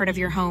the comfort of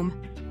your home.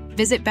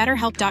 Visit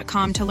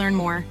BetterHelp.com to learn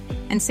more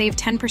and save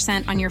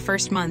 10% on your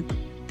first month.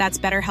 That's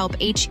BetterHelp,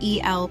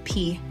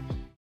 H-E-L-P.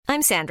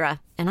 I'm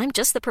Sandra, and I'm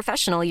just the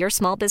professional your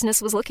small business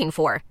was looking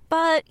for.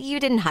 But you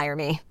didn't hire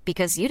me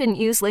because you didn't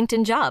use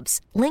LinkedIn Jobs.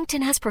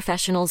 LinkedIn has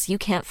professionals you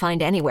can't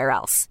find anywhere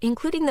else,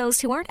 including those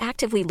who aren't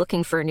actively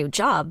looking for a new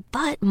job,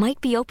 but might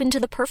be open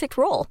to the perfect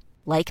role,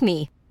 like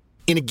me.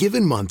 In a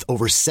given month,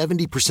 over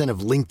 70%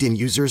 of LinkedIn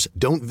users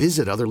don't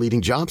visit other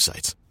leading job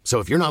sites. So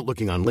if you're not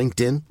looking on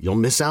LinkedIn, you'll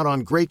miss out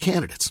on great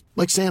candidates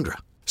like Sandra.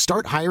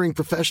 Start hiring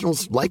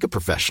professionals like a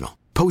professional.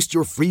 Post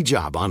your free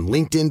job on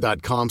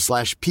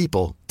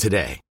linkedin.com/people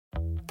today.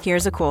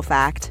 Here's a cool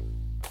fact.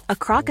 A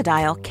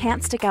crocodile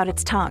can't stick out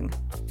its tongue.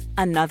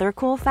 Another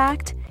cool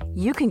fact,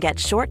 you can get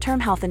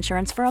short-term health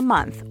insurance for a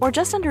month or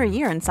just under a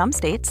year in some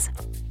states.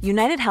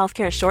 United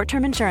Healthcare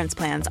short-term insurance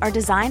plans are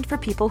designed for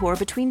people who are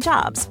between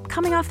jobs,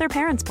 coming off their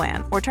parents'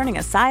 plan, or turning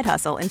a side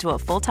hustle into a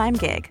full-time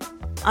gig.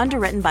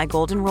 Underwritten by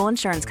Golden Rule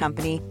Insurance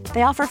Company,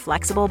 they offer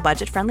flexible,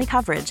 budget-friendly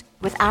coverage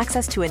with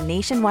access to a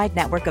nationwide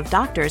network of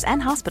doctors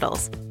and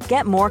hospitals.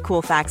 Get more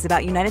cool facts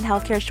about United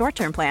Healthcare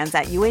short-term plans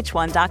at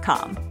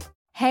uh1.com.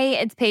 Hey,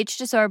 it's Paige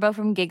DeSorbo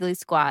from Giggly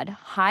Squad.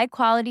 High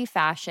quality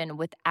fashion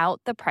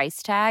without the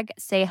price tag.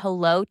 Say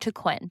hello to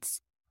Quince.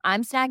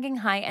 I'm snagging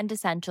high-end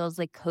essentials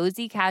like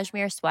cozy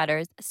cashmere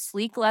sweaters,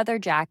 sleek leather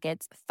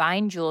jackets,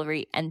 fine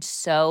jewelry, and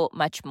so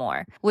much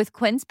more. With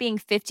Quince being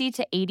 50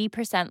 to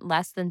 80%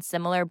 less than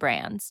similar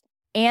brands.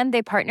 And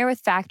they partner with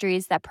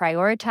factories that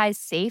prioritize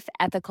safe,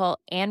 ethical,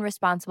 and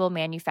responsible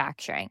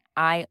manufacturing.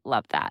 I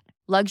love that.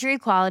 Luxury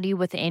quality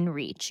within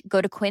reach. Go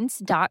to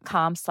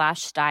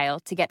quince.com/style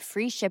to get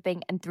free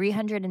shipping and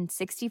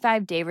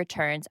 365-day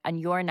returns on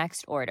your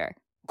next order.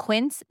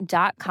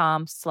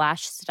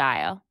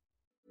 Quince.com/style.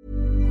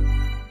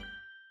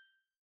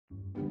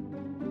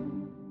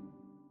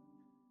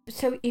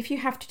 So if you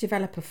have to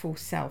develop a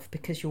false self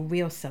because your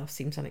real self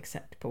seems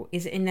unacceptable,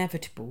 is it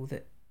inevitable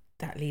that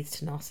that leads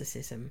to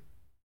narcissism?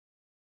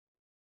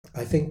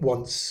 I think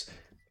once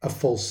a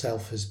false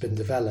self has been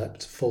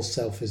developed, false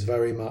self is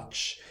very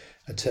much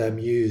a term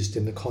used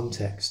in the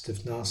context of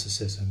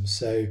narcissism.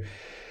 So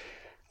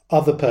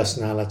other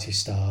personality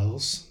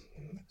styles,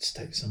 let's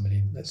take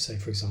somebody, let's say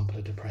for example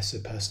a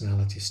depressive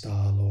personality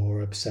style or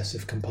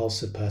obsessive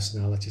compulsive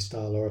personality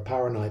style or a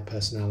paranoid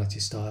personality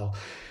style,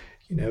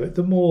 you know, at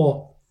the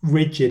more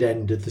rigid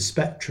end of the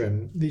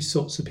spectrum, these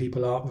sorts of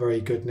people aren't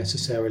very good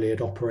necessarily at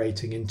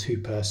operating in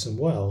two-person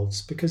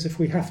worlds, because if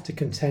we have to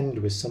contend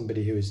with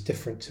somebody who is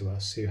different to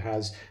us, who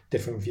has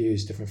different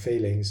views, different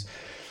feelings,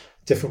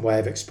 different way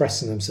of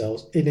expressing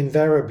themselves, it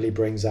invariably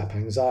brings up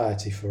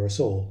anxiety for us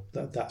all.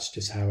 That's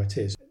just how it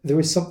is. There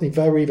is something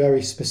very,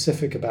 very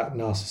specific about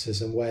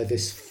narcissism where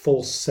this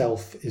false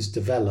self is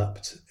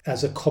developed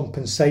as a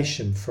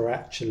compensation for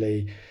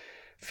actually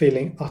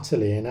feeling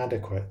utterly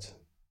inadequate.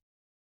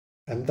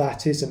 And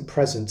that isn't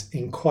present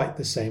in quite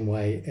the same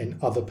way in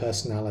other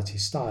personality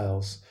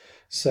styles.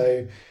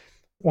 So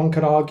one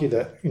could argue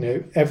that, you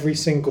know, every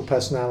single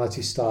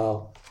personality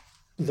style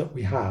that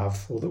we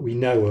have or that we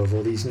know of,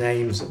 or these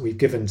names that we've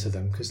given to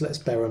them, because let's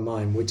bear in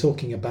mind, we're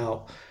talking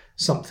about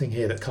something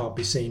here that can't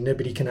be seen.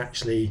 Nobody can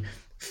actually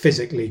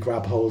physically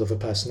grab hold of a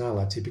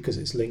personality because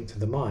it's linked to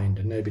the mind,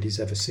 and nobody's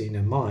ever seen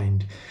a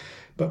mind.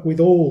 But with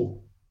all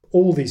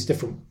these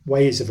different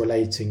ways of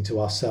relating to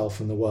ourselves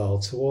and the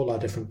world, so all our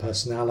different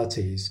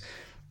personalities,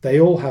 they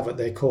all have at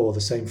their core the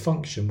same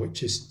function,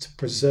 which is to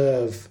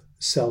preserve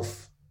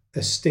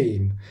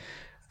self-esteem.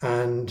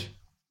 And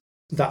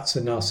that's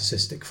a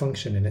narcissistic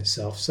function in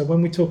itself. So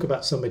when we talk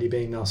about somebody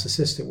being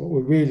narcissistic, what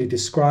we're really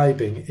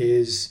describing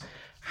is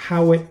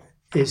how it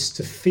is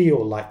to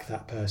feel like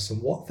that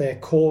person, what their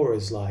core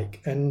is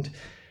like. And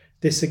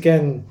this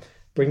again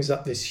brings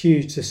up this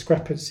huge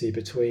discrepancy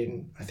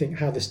between, I think,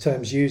 how this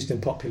term's used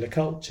in popular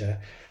culture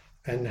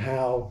and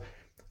how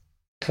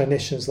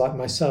clinicians like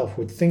myself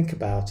would think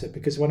about it.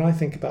 Because when I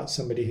think about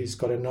somebody who's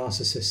got a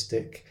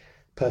narcissistic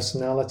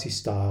personality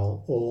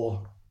style,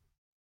 or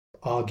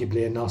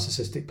arguably a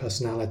narcissistic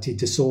personality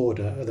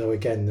disorder, although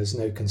again there's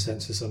no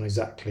consensus on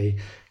exactly,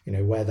 you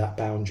know, where that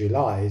boundary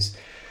lies,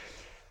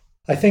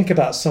 I think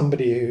about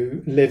somebody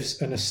who lives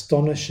an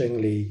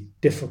astonishingly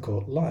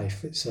difficult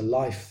life. It's a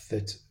life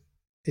that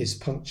is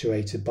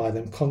punctuated by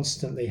them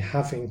constantly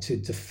having to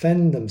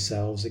defend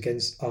themselves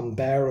against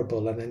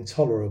unbearable and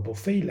intolerable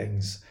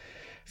feelings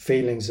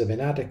of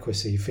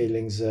inadequacy,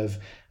 feelings of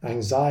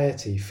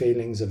anxiety,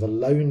 feelings of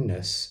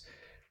aloneness.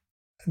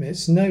 I mean,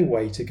 it's no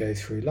way to go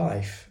through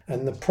life.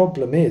 And the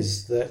problem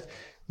is that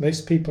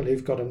most people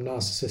who've got a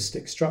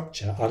narcissistic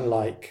structure,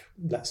 unlike,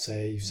 let's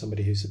say,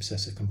 somebody who's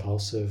obsessive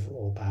compulsive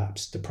or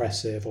perhaps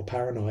depressive or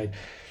paranoid,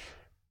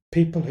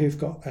 people who've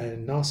got a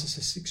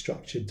narcissistic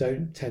structure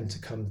don't tend to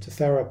come to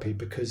therapy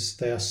because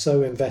they are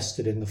so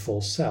invested in the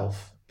false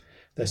self.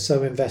 They're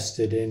so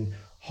invested in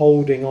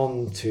holding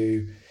on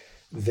to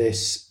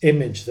this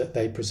image that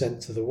they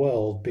present to the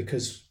world,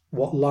 because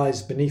what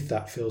lies beneath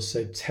that feels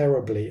so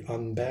terribly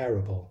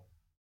unbearable.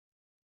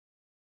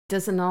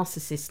 Does a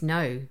narcissist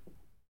know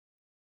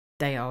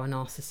they are a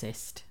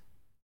narcissist?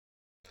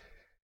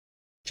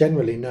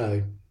 Generally,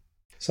 no.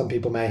 Some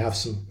people may have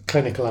some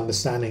clinical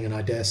understanding, and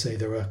I dare say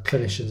there are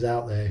clinicians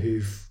out there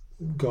who've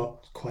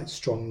got quite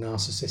strong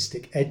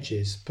narcissistic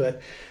edges, but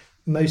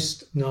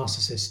most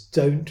narcissists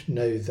don't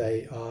know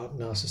they are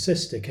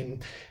narcissistic.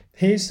 And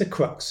here's the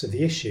crux of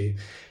the issue.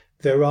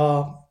 There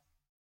are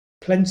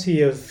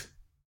plenty of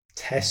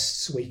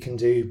tests we can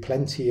do,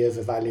 plenty of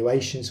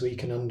evaluations we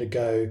can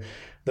undergo,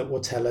 that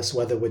will tell us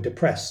whether we're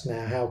depressed.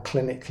 Now, how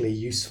clinically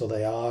useful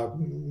they are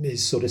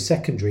is sort of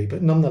secondary,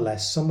 but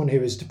nonetheless, someone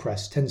who is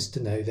depressed tends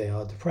to know they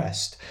are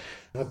depressed.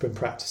 I've been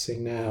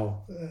practicing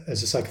now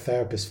as a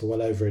psychotherapist for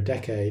well over a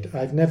decade.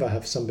 I've never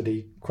had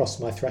somebody cross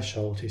my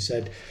threshold who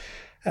said,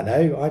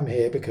 hello, I'm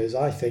here because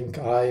I think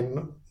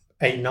I'm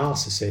a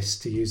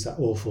narcissist, to use that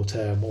awful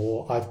term,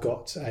 or I've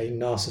got a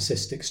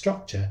narcissistic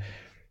structure.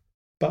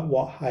 But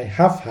what I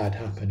have had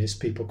happen is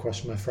people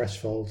cross my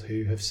threshold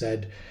who have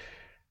said,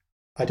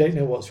 I don't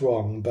know what's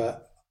wrong,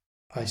 but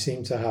I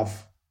seem to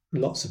have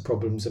lots of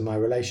problems in my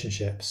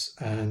relationships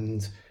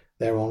and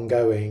they're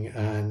ongoing,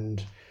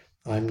 and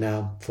I'm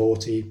now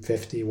 40,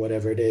 50,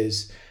 whatever it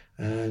is.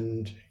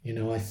 And,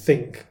 I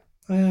think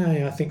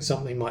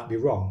something might be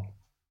wrong.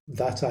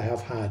 That I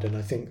have had, and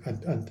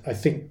I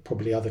think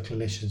probably other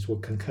clinicians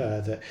would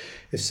concur that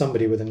if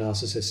somebody with a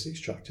narcissistic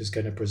structure is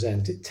going to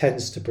present, it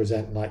tends to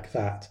present like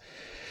that.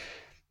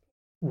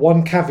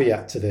 One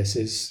caveat to this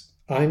is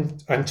I'm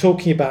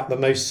talking about the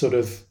most sort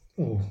of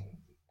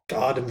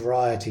garden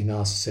variety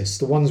narcissists,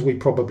 the ones we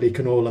probably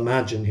can all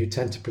imagine, who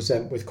tend to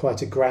present with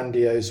quite a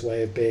grandiose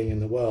way of being in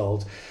the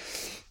world.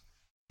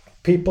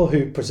 People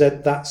who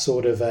present that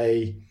sort of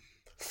a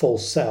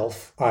false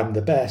self, I'm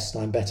the best,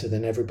 I'm better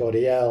than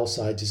everybody else,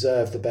 I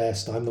deserve the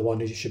best, I'm the one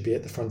who should be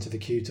at the front of the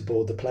queue to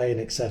board the plane,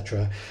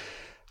 etc.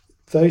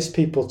 Those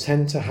people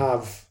tend to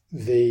have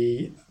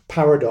the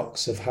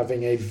paradox of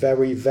having a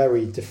very,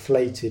 very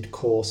deflated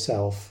core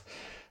self.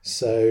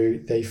 So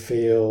they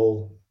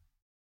feel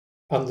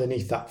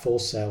underneath that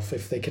false self,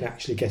 if they can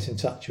actually get in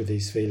touch with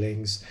these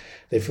feelings,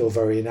 they feel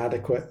very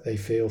inadequate, they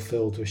feel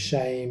filled with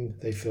shame,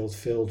 they feel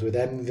filled with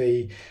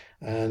envy,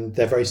 and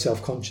they're very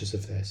self-conscious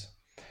of this.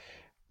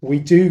 We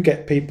do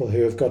get people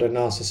who have got a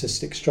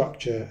narcissistic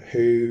structure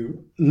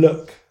who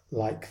look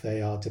like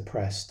they are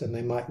depressed, and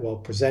they might well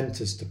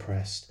present as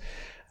depressed,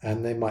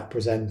 and they might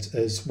present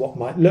as what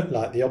might look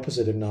like the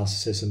opposite of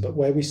narcissism. But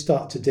where we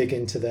start to dig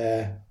into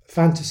their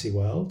fantasy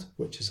world,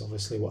 which is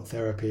obviously what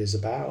therapy is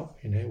about,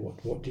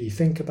 what do you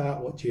think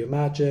about, what do you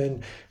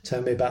imagine,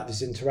 tell me about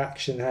this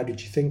interaction, how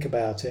did you think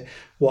about it,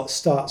 what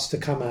starts to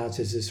come out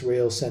is this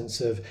real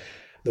sense of,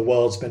 the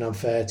world's been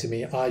unfair to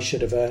me, I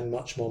should have earned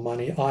much more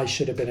money, I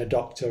should have been a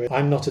doctor,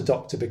 I'm not a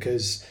doctor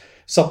because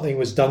something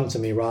was done to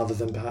me, rather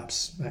than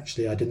perhaps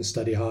actually I didn't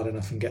study hard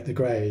enough and get the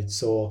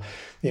grades, or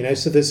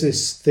so there's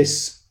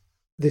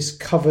this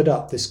covered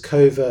up, this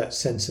covert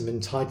sense of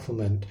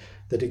entitlement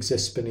that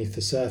exists beneath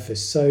the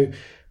surface. So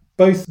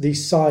both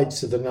these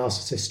sides of the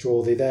narcissist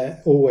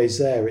are always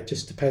there. It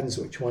just depends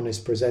which one is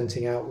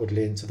presenting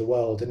outwardly into the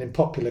world. And in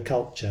popular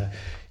culture,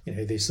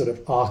 this sort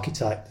of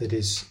archetype that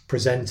is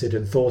presented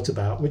and thought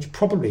about, which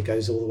probably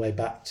goes all the way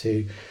back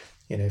to,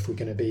 if we're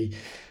going to be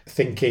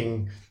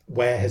thinking,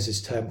 where has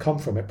this term come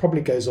from? It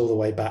probably goes all the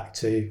way back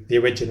to the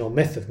original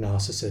myth of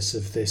Narcissus,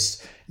 of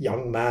this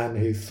young man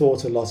who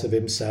thought a lot of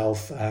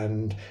himself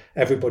and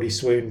everybody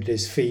swooned at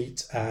his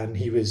feet and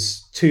he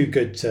was too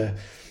good to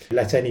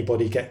let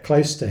anybody get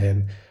close to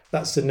him.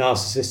 That's the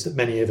narcissist that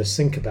many of us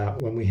think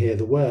about when we hear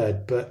the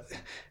word. But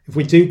if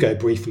we do go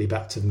briefly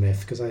back to the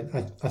myth, because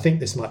I think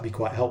this might be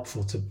quite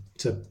helpful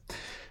to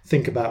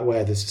think about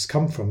where this has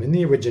come from. In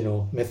the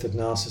original myth of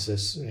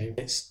Narcissus,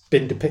 it's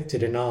been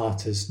depicted in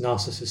art as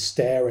Narcissus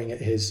staring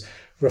at his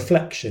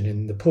reflection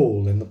in the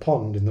pool, in the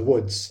pond, in the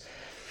woods.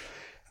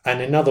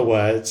 And in other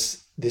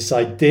words, this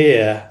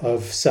idea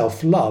of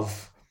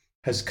self-love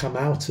has come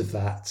out of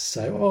that.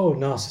 So,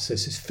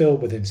 Narcissus is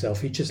filled with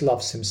himself. He just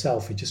loves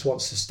himself. He just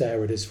wants to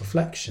stare at his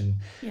reflection.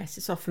 Yes,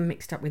 it's often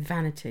mixed up with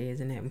vanity,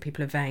 isn't it? When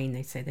people are vain,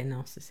 they say they're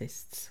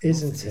narcissists.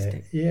 Isn't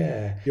it?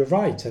 Yeah, you're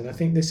right. And I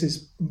think this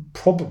is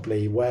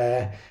probably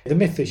where the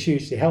myth is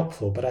hugely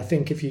helpful. But I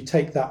think if you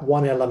take that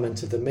one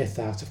element of the myth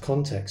out of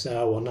context,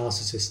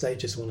 narcissists, they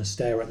just want to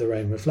stare at their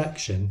own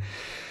reflection.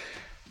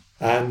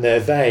 And they're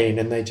vain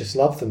and they just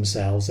love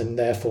themselves, and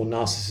therefore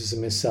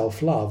narcissism is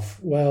self-love.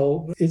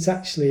 Well, it's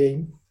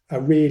actually a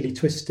really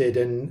twisted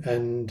and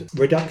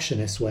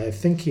reductionist way of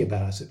thinking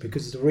about it,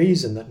 because the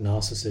reason that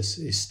Narcissus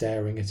is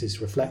staring at his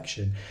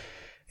reflection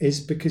is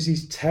because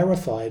he's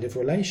terrified of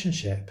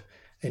relationship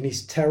and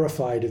he's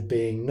terrified of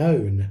being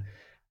known,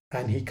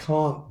 and he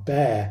can't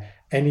bear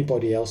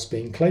anybody else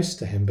being close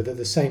to him, but at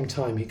the same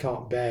time he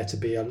can't bear to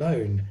be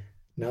alone.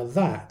 Now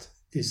that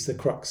is the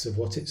crux of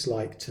what it's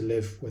like to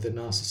live with a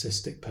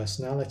narcissistic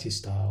personality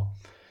style.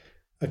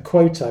 A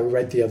quote I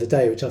read the other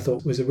day, which I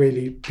thought was a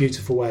really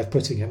beautiful way of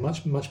putting it,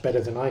 much, much better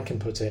than I can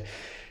put it,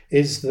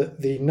 is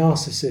that the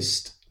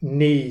narcissist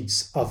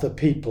needs other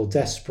people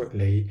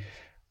desperately,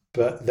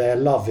 but their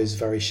love is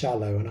very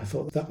shallow. And I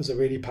thought that was a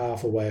really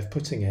powerful way of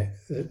putting it.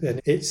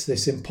 And it's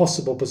this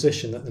impossible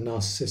position that the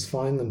narcissists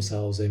find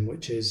themselves in,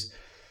 which is,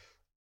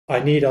 I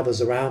need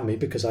others around me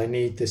because I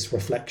need this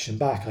reflection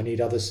back. I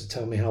need others to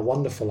tell me how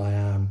wonderful I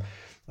am.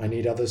 I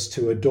need others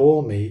to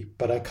adore me,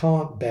 but I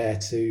can't bear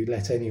to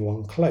let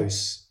anyone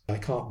close. I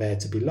can't bear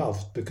to be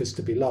loved, because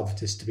to be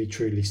loved is to be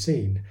truly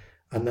seen.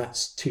 And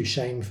that's too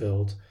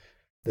shame-filled.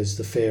 There's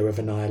the fear of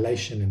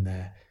annihilation in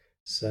there.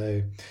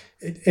 So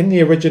in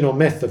the original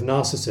myth of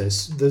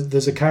Narcissus,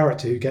 there's a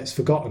character who gets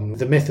forgotten.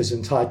 The myth is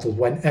entitled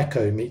When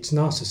Echo Meets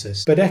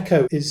Narcissus. But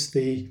Echo is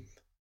the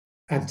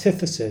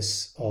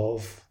antithesis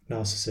of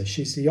Narcissus.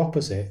 She's the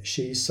opposite.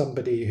 She's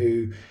somebody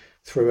who,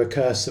 through a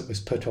curse that was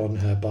put on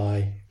her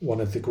by one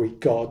of the Greek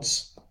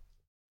gods,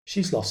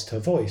 she's lost her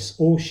voice.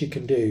 All she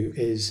can do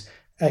is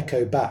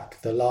echo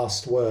back the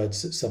last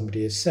words that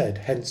somebody has said,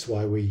 hence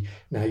why we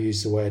now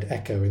use the word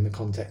echo in the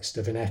context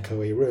of an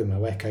echoey room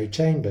or echo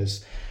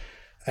chambers.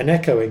 An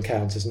echo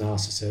encounters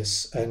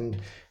Narcissus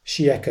and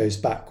she echoes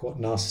back what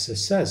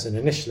Narcissus says, and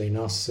initially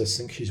Narcissus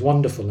thinks she's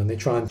wonderful and they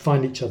try and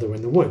find each other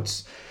in the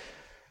woods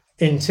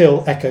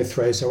until Echo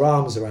throws her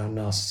arms around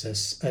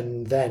Narcissus,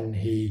 and then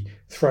he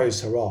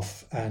throws her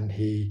off and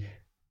he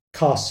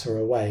casts her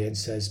away and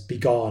says,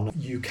 "Begone,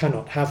 you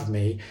cannot have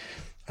me."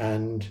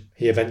 And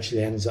he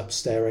eventually ends up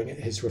staring at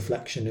his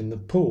reflection in the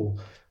pool.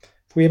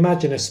 If we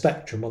imagine a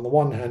spectrum, on the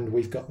one hand,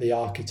 we've got the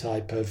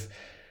archetype of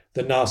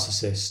the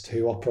narcissist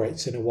who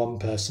operates in a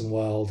one-person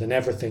world and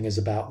everything is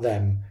about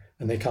them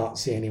and they can't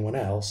see anyone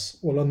else.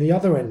 Well, on the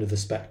other end of the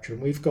spectrum,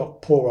 we've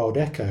got poor old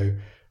Echo,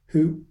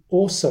 who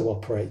also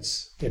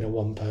operates in a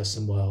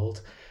one-person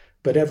world,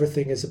 but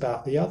everything is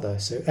about the other.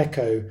 So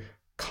Echo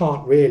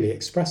can't really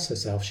express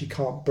herself. She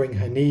can't bring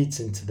her needs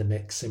into the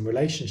mix in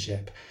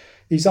relationship.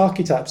 These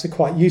archetypes are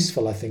quite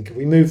useful, I think, if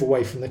we move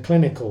away from the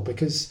clinical,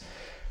 because,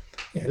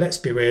 let's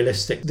be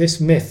realistic,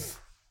 this myth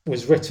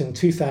was written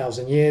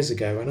 2,000 years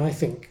ago, and I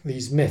think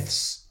these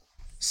myths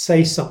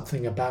say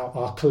something about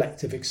our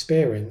collective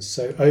experience.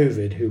 So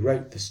Ovid, who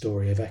wrote the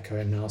story of Echo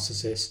and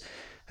Narcissus,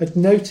 had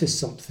noticed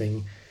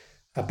something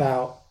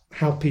about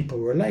how people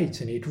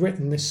relate, and he'd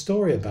written this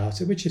story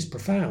about it, which is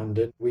profound.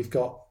 And we've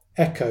got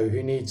Echo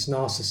who needs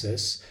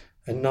Narcissus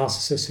and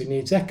Narcissus who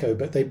needs Echo,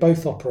 but they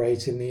both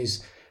operate in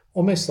these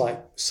almost like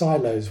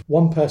silos,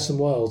 one-person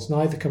worlds,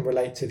 neither can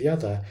relate to the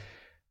other.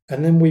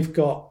 And then we've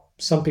got,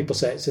 some people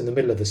say it's in the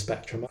middle of the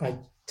spectrum. I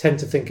tend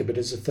to think of it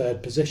as a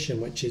third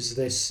position, which is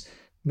this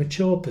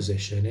mature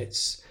position.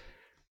 It's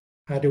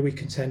how do we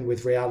contend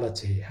with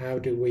reality? How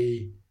do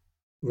we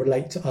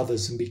relate to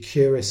others and be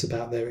curious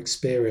about their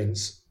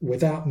experience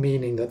without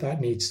meaning that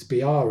that needs to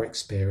be our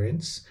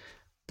experience,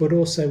 but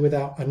also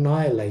without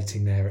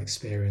annihilating their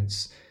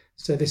experience.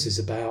 So this is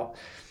about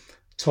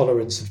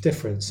tolerance of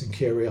difference and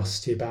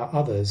curiosity about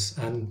others,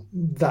 and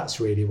that's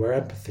really where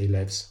empathy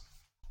lives.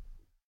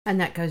 And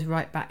that goes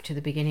right back to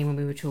the beginning when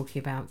we were talking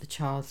about the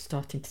child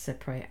starting to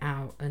separate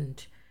out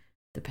and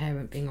the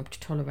parent being able to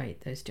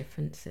tolerate those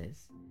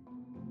differences.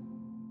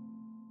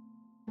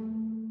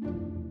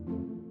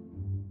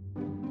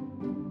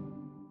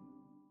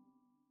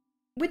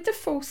 With the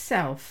false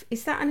self,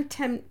 is that an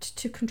attempt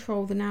to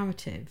control the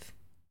narrative?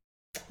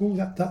 Oh,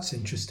 that's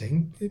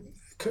interesting.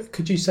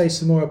 Could you say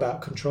some more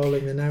about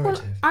controlling the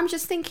narrative? Well, I'm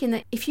just thinking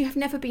that if you have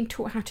never been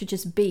taught how to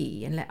just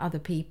be and let other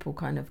people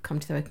kind of come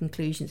to their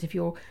conclusions, if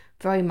you're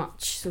very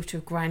much sort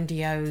of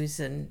grandiose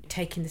and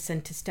taking the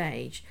centre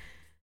stage,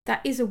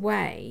 that is a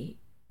way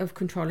of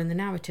controlling the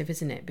narrative,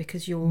 isn't it?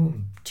 Because you're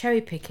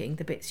cherry picking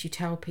the bits you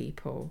tell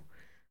people.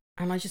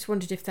 And I just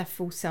wondered if that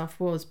false self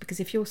was, because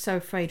if you're so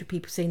afraid of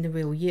people seeing the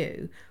real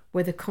you,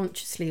 whether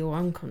consciously or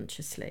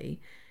unconsciously,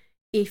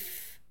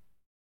 if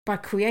by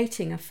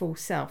creating a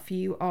false self,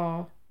 you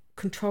are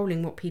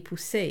controlling what people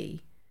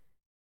see.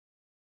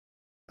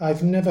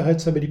 I've never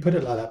heard somebody put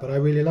it like that, but I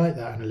really like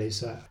that,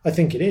 Annalisa. I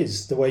think it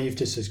is. The way you've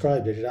just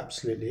described it, it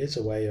absolutely is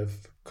a way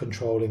of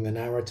controlling the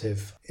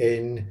narrative.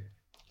 In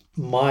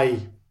my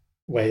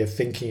way of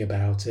thinking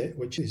about it,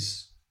 which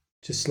is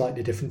just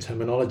slightly different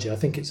terminology, I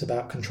think it's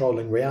about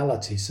controlling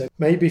reality. So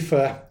maybe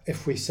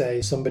if we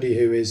say somebody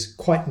who is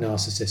quite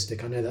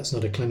narcissistic, I know that's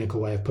not a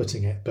clinical way of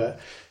putting it, but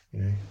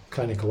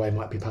clinical way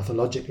might be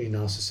pathologically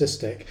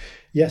narcissistic.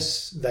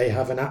 Yes, they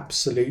have an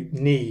absolute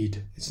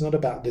need. It's not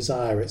about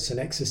desire, it's an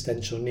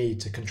existential need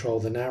to control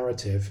the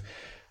narrative.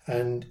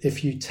 And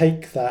if you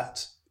take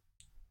that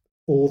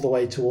all the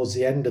way towards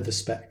the end of the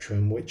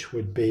spectrum, which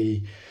would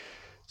be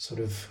sort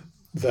of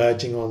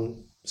verging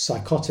on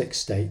psychotic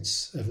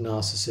states of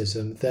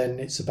narcissism, then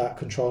it's about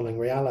controlling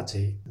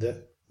reality,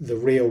 that the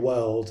real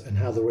world and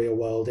how the real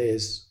world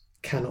is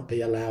cannot be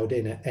allowed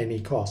in at any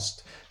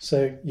cost.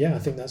 So yeah, I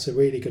think that's a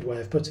really good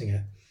way of putting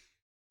it.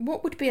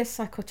 What would be a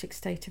psychotic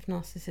state of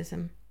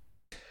narcissism?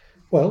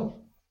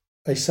 Well,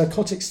 a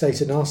psychotic state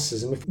of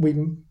narcissism, if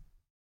we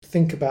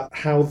think about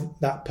how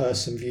that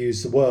person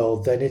views the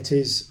world, then it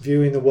is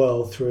viewing the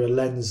world through a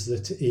lens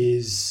that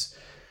is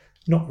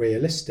not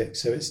realistic.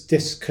 So it's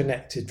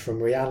disconnected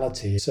from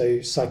reality. So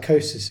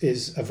psychosis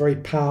is a very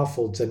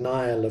powerful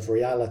denial of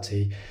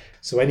reality.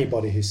 So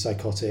anybody who's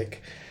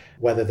psychotic,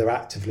 whether they're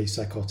actively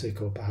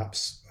psychotic or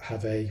perhaps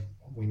have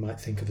what we might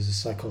think of as a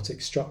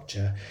psychotic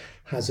structure,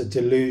 has a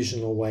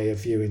delusional way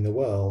of viewing the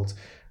world.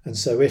 And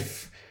so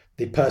if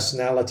the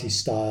personality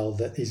style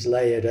that is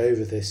layered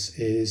over this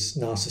is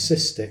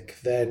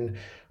narcissistic, then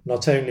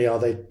not only are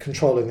they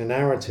controlling the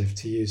narrative,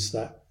 to use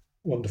that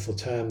wonderful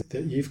term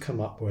that you've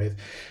come up with,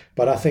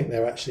 but I think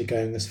they're actually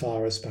going as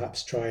far as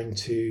perhaps trying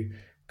to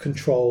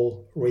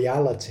control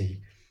reality.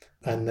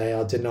 and they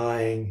are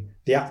denying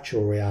the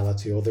actual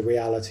reality or the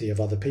reality of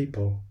other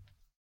people.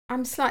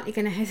 I'm slightly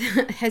going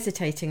to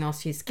hesitating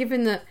ask you,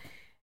 given that,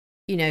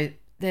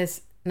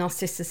 there's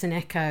Narcissus and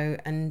Echo,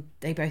 and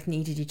they both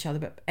needed each other,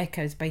 but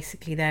Echo's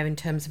basically there in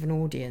terms of an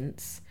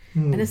audience.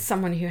 And as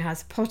someone who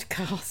has a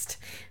podcast,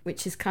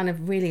 which is kind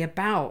of really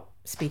about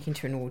speaking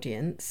to an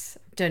audience,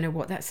 don't know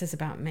what that says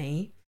about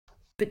me.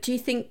 But do you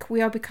think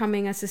we are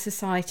becoming, as a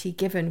society,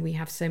 given we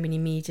have so many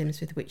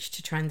mediums with which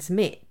to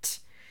transmit,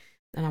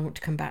 and I want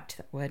to come back to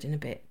that word in a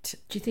bit,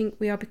 do you think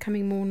we are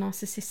becoming more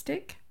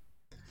narcissistic?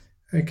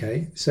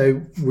 Okay,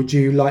 so would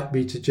you like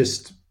me to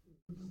just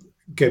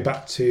go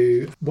back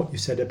to what you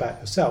said about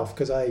yourself?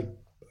 Because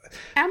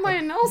Am I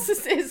a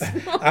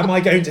narcissist? Am I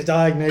going to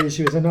diagnose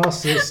you as a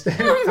narcissist?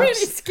 I'm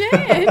really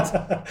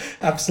scared.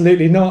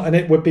 Absolutely not. And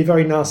it would be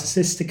very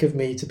narcissistic of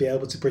me to be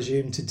able to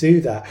presume to do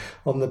that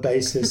on the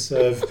basis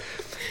of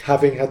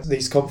having had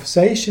these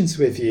conversations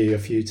with you a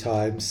few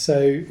times.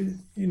 So,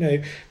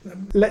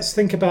 let's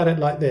think about it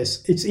like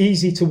this. It's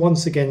easy to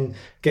once again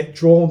get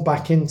drawn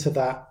back into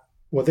that,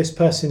 well, this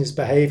person is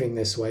behaving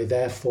this way,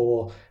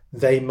 therefore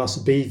they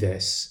must be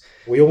this.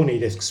 We all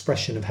need an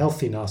expression of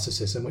healthy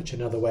narcissism, which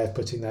another way of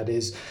putting that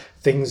is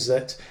things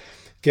that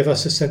give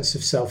us a sense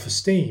of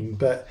self-esteem.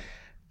 But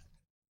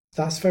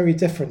that's very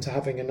different to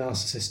having a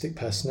narcissistic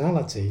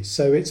personality.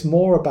 So it's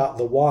more about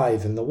the why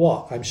than the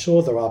what. I'm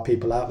sure there are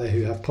people out there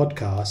who have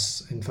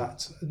podcasts. In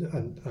fact,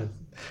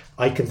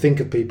 I can think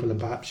of people, and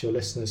perhaps your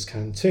listeners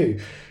can too,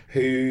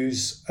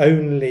 whose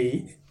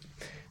only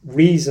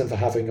reason for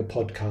having a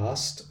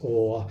podcast,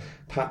 or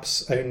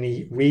perhaps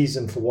only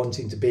reason for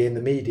wanting to be in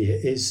the media,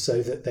 is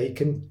so that they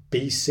can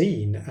be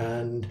seen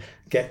and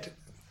get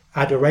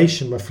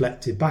adoration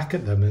reflected back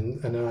at them.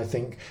 And I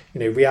think,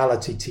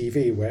 reality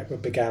TV, where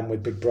it began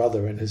with Big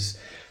Brother and has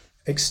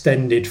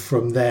extended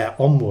from there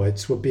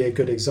onwards, would be a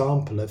good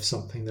example of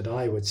something that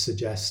I would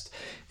suggest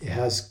it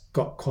has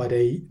got quite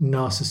a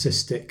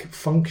narcissistic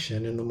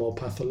function in the more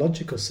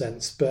pathological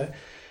sense. But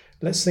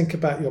let's think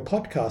about your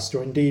podcast,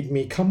 or indeed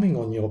me coming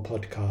on your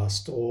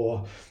podcast,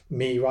 or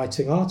me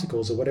writing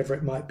articles, or whatever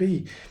it might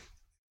be.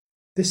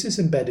 This is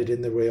embedded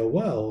in the real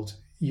world.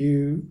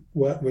 You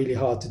work really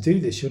hard to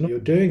do this. You're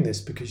doing this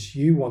because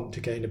you want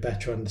to gain a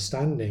better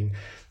understanding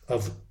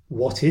of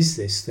what is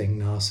this thing,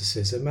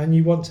 narcissism, and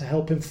you want to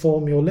help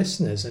inform your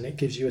listeners, and it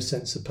gives you a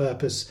sense of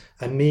purpose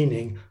and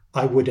meaning,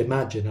 I would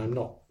imagine.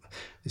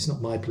 It's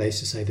not my place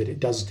to say that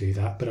it does do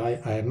that, but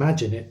I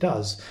imagine it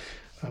does.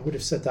 I would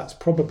have said that's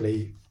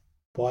probably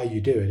why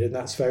you do it, and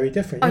that's very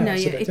different.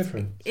 It's a bit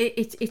different.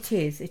 It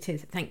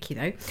is. Thank you,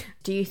 though.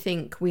 Do you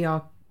think we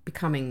are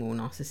becoming more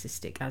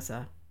narcissistic as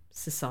a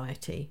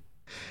society?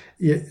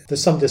 Yeah,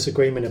 there's some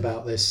disagreement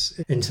about this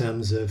in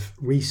terms of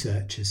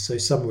researchers. So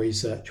some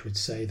research would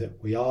say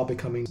that we are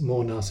becoming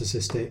more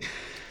narcissistic.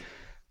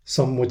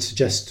 Some would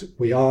suggest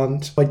we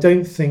aren't. I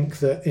don't think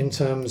that in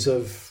terms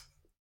of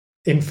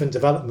infant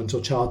development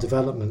or child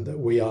development that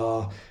we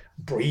are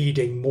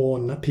breeding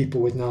more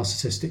people with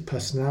narcissistic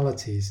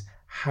personalities.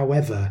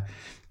 However,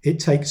 it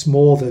takes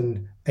more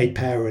than a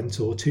parent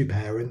or two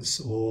parents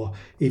or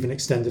even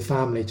extended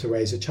family to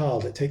raise a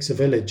child. It takes a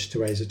village to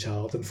raise a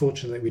child.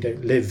 Unfortunately, we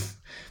don't live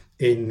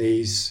in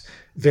these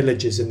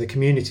villages in the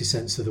community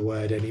sense of the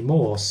word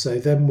anymore. So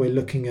then we're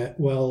looking at,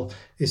 well,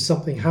 is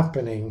something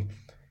happening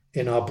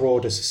in our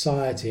broader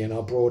society, in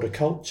our broader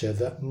culture,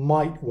 that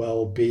might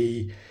well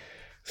be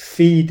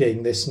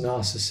feeding this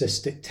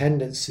narcissistic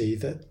tendency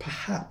that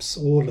perhaps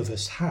all of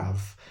us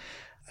have?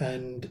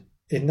 And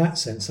in that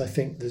sense, I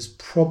think there's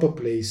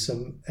probably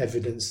some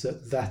evidence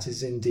that that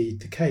is indeed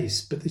the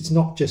case, but it's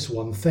not just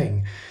one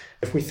thing.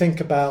 If we think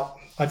about,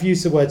 I've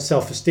used the word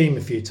self-esteem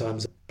a few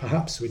times,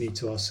 perhaps we need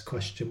to ask the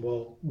question,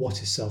 well,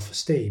 what is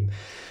self-esteem?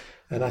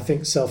 And I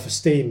think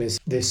self-esteem is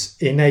this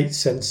innate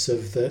sense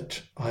of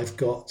that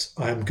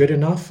I'm good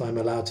enough, I'm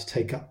allowed to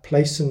take up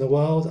place in the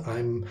world,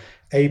 I'm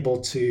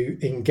able to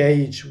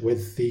engage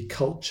with the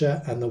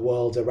culture and the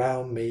world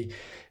around me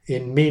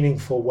in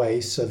meaningful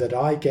ways, so that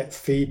I get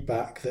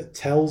feedback that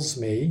tells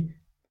me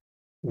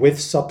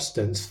with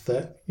substance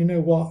that, you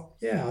know what,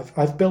 yeah,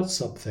 I've built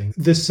something.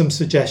 There's some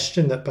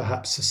suggestion that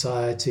perhaps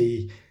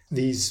society,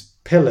 these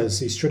pillars,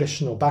 these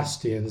traditional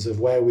bastions of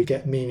where we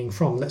get meaning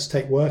from. Let's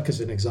take work as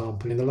an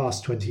example. In the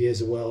last 20 years,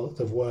 the world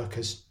of work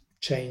has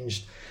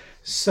changed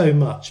so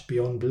much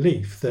beyond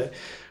belief, that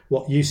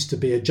what used to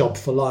be a job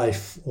for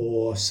life,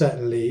 or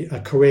certainly a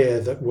career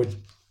that would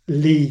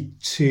lead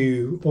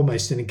to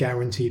almost in a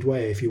guaranteed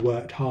way, if you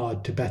worked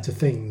hard, to better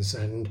things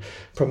and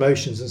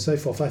promotions and so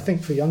forth. I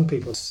think for young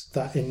people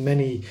that in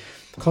many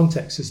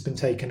contexts has been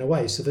taken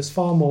away. So there's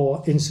far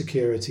more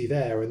insecurity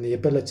there, and the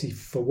ability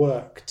for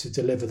work to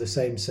deliver the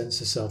same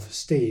sense of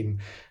self-esteem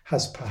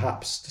has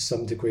perhaps to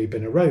some degree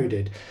been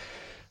eroded.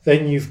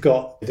 Then you've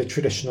got the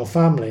traditional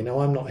family. Now,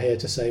 I'm not here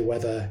to say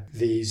whether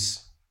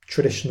these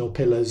traditional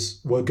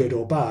pillars were good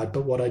or bad,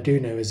 but what I do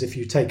know is if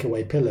you take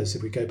away pillars,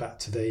 if we go back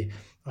to the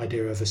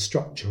idea of a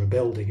structure, a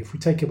building, if we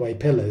take away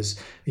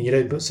pillars and you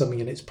don't put something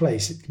in its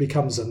place, it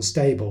becomes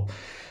unstable.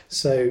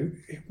 So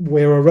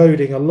we're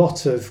eroding a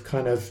lot of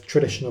kind of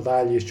traditional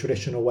values,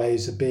 traditional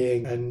ways of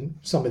being, and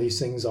some of these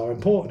things are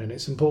important and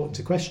it's important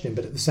to question.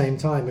 But at the same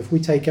time, if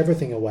we take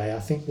everything away, I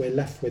think we're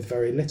left with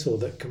very little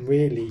that can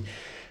really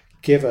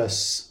give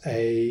us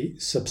a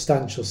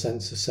substantial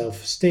sense of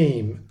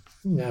self-esteem.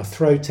 Now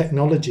throw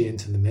technology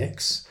into the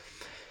mix.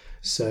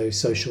 So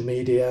social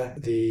media,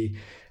 the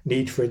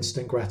need for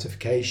instant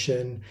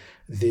gratification,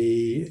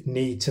 the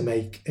need to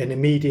make an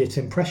immediate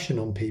impression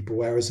on people,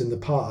 whereas in the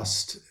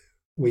past,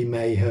 we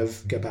may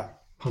have, go back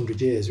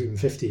 100 years or even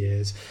 50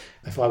 years,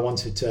 if I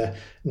wanted to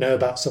know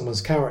about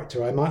someone's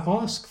character, I might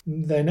ask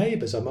their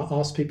neighbours, I might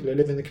ask people who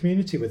live in the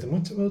community with them,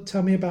 well,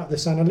 tell me about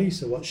this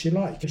Annalisa, what's she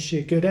like? Is she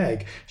a good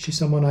egg? Is she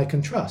someone I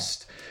can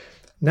trust?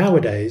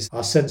 Nowadays,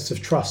 our sense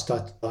of trust,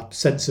 our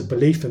sense of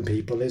belief in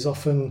people is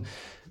often,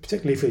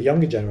 particularly for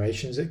younger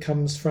generations, it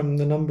comes from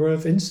the number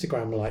of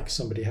Instagram likes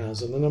somebody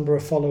has and the number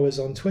of followers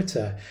on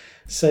Twitter.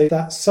 So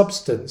that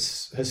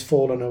substance has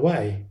fallen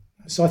away.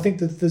 So I think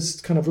that there's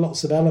kind of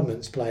lots of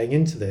elements playing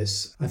into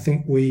this. I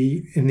think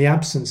we, in the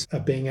absence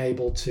of being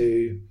able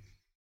to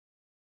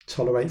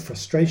tolerate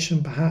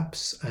frustration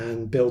perhaps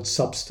and build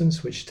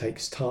substance, which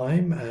takes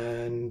time,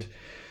 and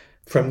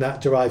from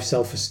that derive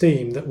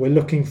self-esteem, that we're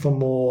looking for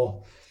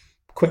more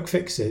quick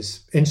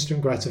fixes,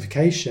 instant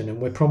gratification,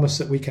 and we're promised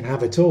that we can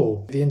have it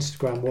all. The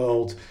Instagram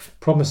world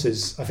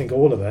promises, I think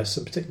all of us,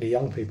 and particularly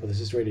young people,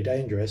 this is really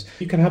dangerous,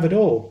 you can have it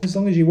all. As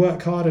long as you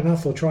work hard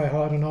enough or try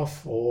hard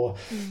enough or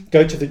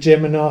go to the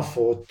gym enough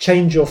or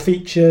change your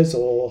features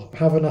or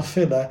have enough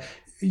filler,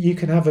 you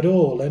can have it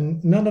all,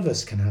 and none of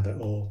us can have it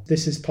all.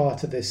 This is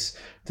part of this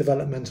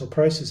developmental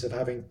process of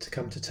having to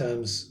come to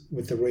terms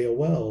with the real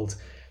world,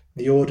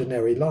 the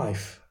ordinary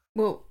life.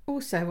 Well,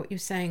 also what you're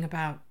saying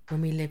about when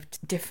we lived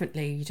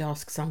differently, you'd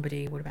ask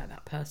somebody, what about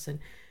that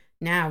person?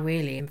 Now,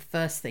 really, the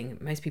first thing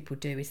most people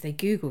do is they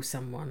Google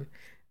someone.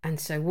 And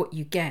so what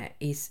you get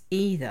is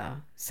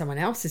either someone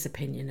else's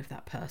opinion of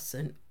that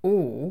person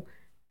or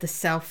the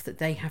self that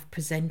they have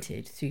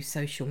presented through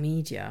social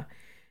media,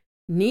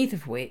 neither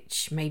of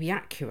which may be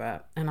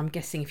accurate. And I'm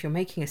guessing if you're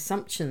making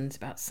assumptions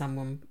about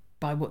someone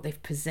by what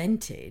they've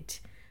presented,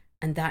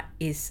 and that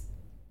is,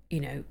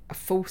 a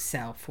false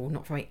self or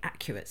not very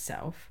accurate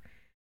self,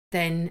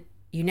 then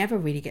you never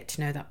really get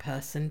to know that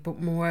person. But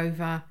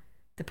moreover,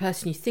 the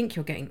person you think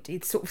you're getting,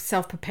 it's sort of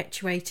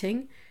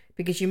self-perpetuating,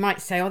 because you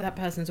might say, oh, that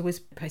person's always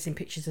posting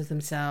pictures of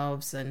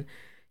themselves, and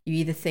you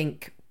either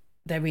think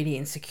they're really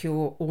insecure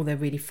or they're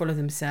really full of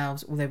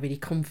themselves or they're really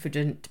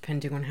confident,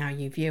 depending on how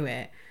you view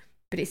it.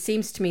 But it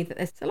seems to me that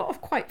there's a lot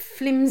of quite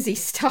flimsy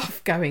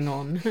stuff going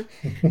on.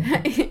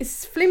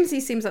 Flimsy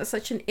seems like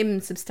such an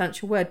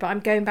insubstantial word, but I'm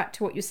going back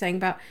to what you're saying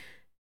about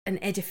an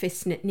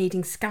edifice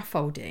needing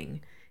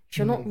scaffolding. If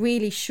you're not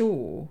really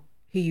sure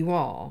who you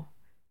are,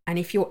 and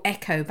if your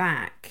echo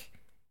back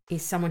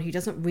is someone who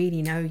doesn't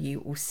really know you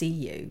or see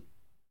you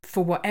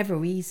for whatever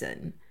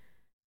reason,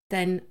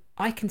 then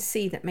I can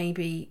see that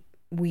maybe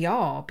we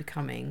are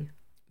becoming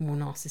more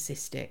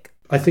narcissistic.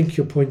 I think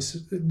your point's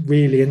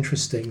really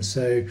interesting.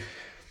 So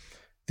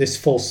this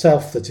false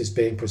self that is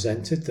being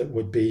presented, that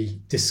would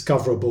be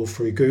discoverable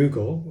through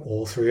Google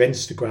or through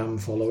Instagram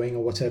following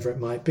or whatever it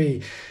might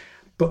be.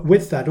 But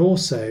with that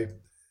also,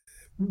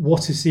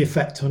 what is the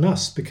effect on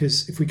us?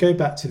 Because if we go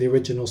back to the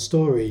original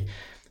story,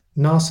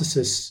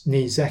 Narcissist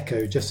needs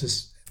Echo just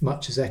as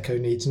much as Echo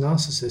needs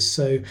Narcissist.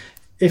 So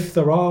if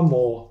there are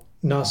more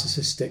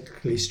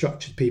narcissistically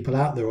structured people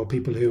out there, or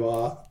people who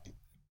are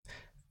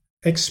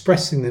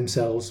expressing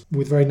themselves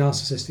with very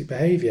narcissistic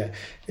behavior,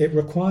 it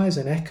requires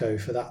an echo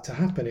for that to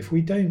happen. If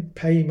we don't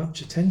pay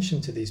much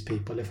attention to these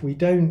people, if we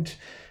don't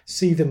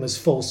see them as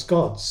false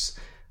gods,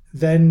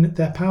 then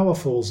their power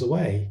falls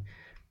away.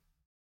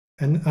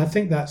 And I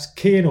think that's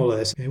key in all of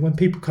this. When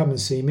people come and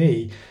see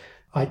me,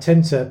 I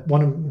tend to,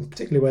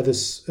 particularly where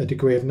there's a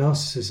degree of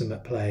narcissism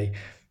at play,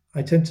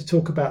 I tend to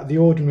talk about the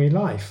ordinary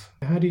life.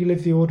 How do you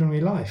live the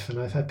ordinary life? And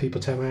I've had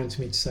people turn around to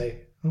me to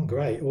say, oh,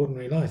 great,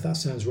 ordinary life. That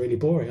sounds really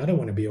boring. I don't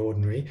want to be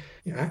ordinary.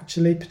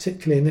 Actually,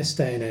 particularly in this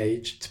day and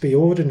age, to be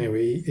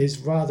ordinary is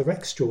rather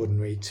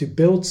extraordinary. To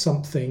build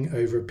something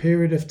over a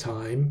period of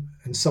time,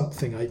 and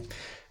something it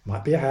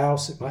might be a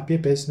house, it might be a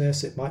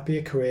business, it might be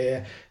a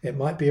career, it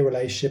might be a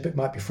relationship, it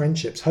might be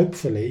friendships.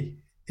 Hopefully,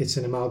 it's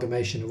an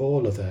amalgamation of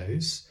all of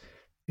those.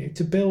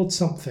 To build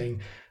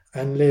something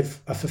and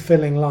live a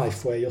fulfilling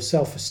life where your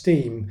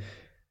self-esteem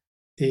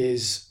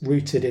is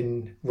rooted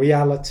in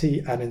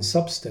reality and in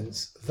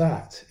substance,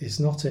 that is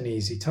not an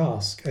easy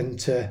task. And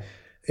to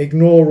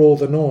ignore all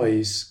the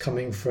noise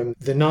coming from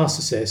the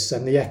narcissists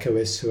and the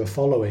echoists who are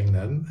following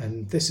them,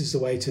 and this is the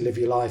way to live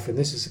your life, and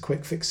this is a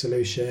quick fix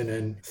solution,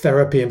 and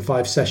therapy in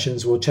 5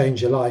 sessions will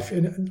change your life.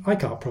 And I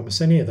can't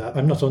promise any of that.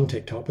 I'm not on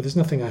TikTok, but there's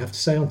nothing I have to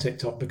say on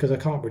TikTok because I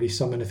can't really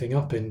sum anything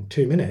up in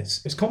 2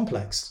 minutes. It's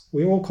complex.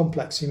 We're all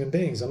complex human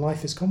beings, and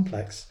life is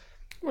complex.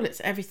 Well,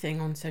 it's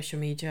everything on social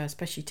media,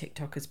 especially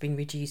TikTok, has been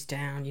reduced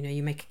down.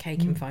 You make a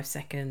cake in 5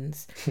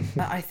 seconds.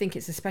 But I think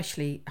it's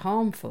especially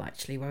harmful,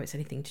 actually, where it's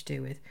anything to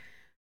do with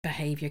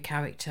behaviour,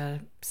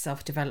 character,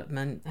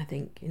 self-development. I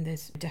think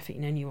there's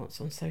definitely no nuance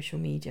on social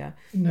media.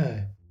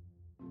 No.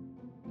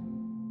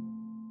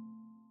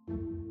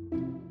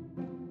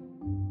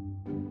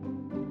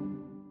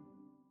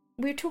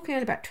 We were talking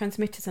earlier about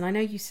transmitters, and I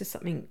know you said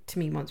something to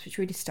me once which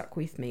really stuck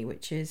with me,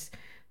 which is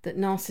that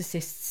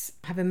narcissists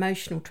have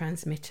emotional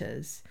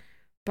transmitters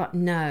but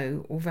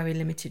no or very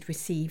limited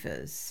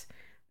receivers.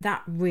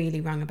 That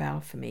really rang a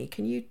bell for me.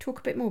 Can you talk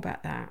a bit more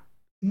about that?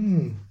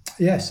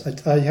 Yes,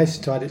 I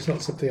hasten to add, it's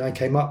not something I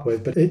came up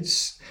with, but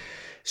it's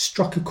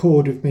struck a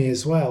chord with me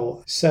as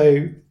well.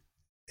 So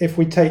if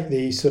we take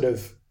the sort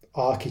of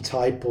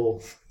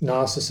archetypal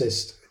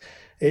narcissist,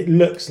 it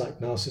looks like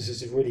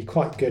narcissists are really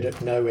quite good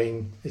at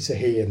knowing it's a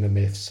he in the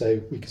myth,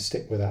 so we can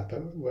stick with that.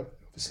 But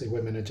obviously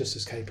women are just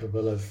as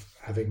capable of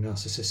having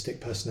narcissistic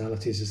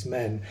personalities as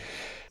men.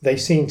 They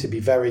seem to be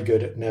very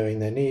good at knowing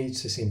their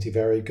needs. They seem to be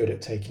very good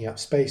at taking up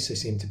space. They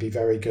seem to be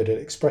very good at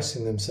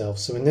expressing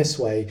themselves. So in this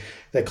way,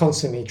 they're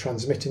constantly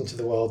transmitting to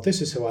the world,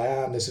 this is who I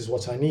am, this is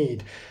what I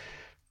need.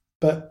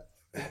 But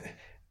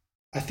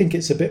I think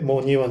it's a bit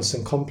more nuanced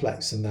and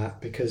complex than that,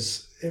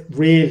 because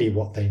really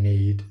what they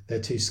need, they're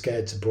too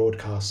scared to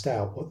broadcast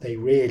out. What they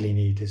really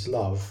need is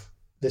love.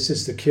 This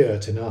is the cure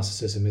to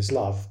narcissism, is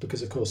love,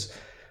 because of course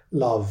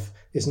love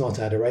is not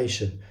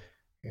adoration.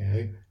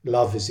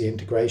 Love is the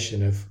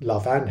integration of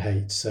love and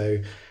hate.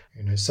 So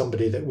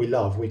somebody that we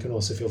love, we can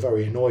also feel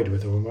very annoyed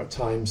with, or at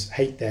times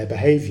hate their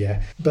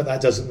behavior, but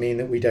that doesn't mean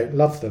that we don't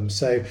love them.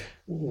 So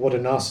what a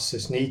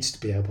narcissist needs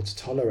to be able to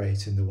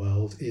tolerate in the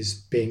world is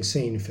being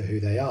seen for who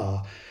they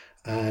are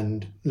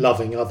and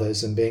loving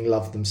others and being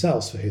loved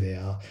themselves for who they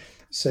are.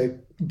 So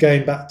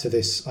going back to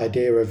this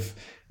idea of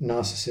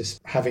narcissists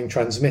having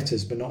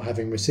transmitters but not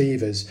having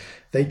receivers,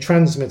 they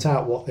transmit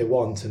out what they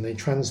want, and they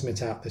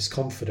transmit out this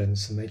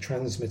confidence, and they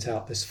transmit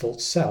out this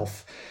false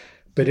self.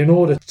 But in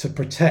order to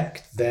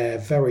protect their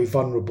very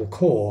vulnerable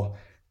core,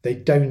 they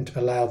don't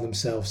allow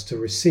themselves to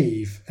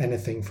receive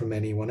anything from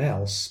anyone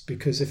else,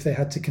 because if they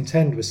had to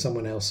contend with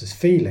someone else's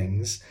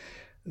feelings,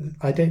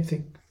 I don't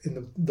think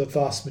in the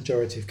vast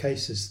majority of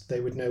cases they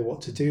would know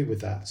what to do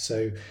with that.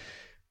 So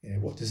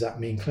what does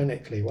that mean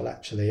clinically? Well,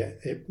 actually,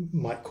 it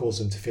might cause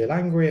them to feel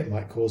angry, it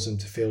might cause them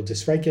to feel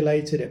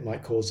dysregulated, it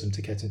might cause them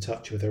to get in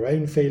touch with their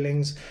own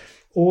feelings,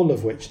 all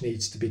of which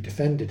needs to be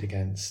defended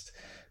against.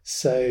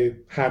 So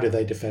how do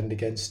they defend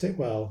against it?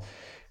 Well,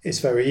 it's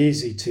very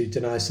easy to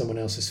deny someone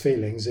else's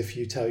feelings if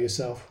you tell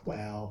yourself,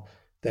 well,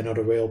 they're not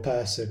a real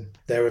person,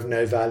 they're of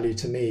no value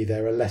to me,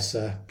 they're a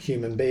lesser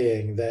human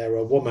being, they're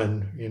a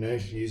woman, to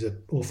use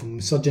an awful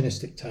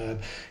misogynistic term,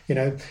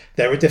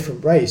 they're a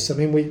different race. I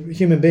mean, we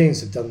human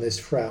beings have done this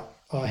throughout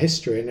our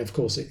history, and of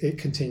course it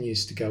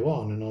continues to go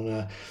on. And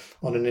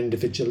on an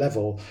individual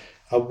level,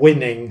 a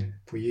winning,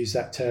 if we use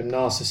that term,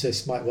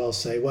 narcissist might well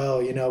say,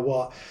 well, you know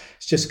what,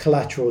 it's just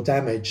collateral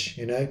damage,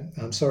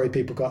 I'm sorry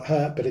people got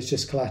hurt, but it's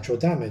just collateral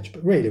damage.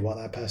 But really what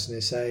that person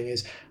is saying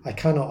is, I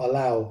cannot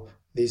allow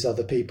these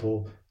other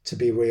people to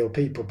be real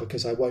people,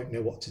 because I won't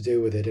know what to do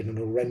with it, and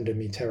it'll render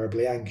me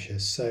terribly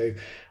anxious. So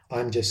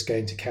I'm just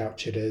going to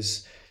couch it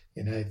as,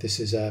 this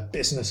is a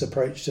business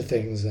approach to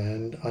things,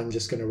 and I'm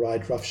just going to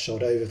ride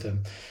roughshod over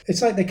them.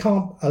 It's like they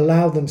can't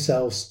allow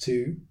themselves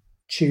to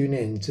tune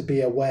in, to be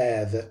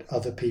aware that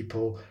other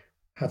people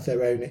have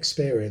their own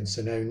experience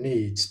and own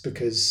needs,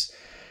 because,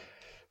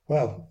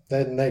 well,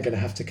 then they're going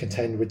to have to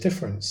contend with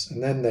difference,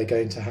 and then they're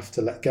going to have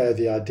to let go of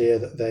the idea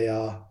that they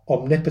are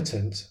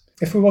omnipotent.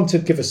 If we want to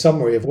give a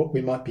summary of what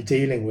we might be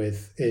dealing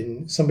with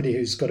in somebody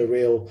who's got a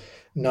real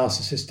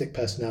narcissistic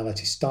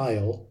personality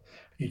style,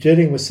 you're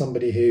dealing with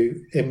somebody who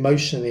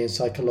emotionally and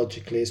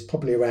psychologically is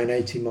probably around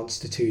 18 months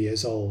to 2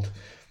 years old,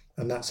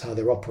 and that's how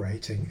they're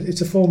operating. It's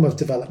a form of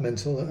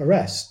developmental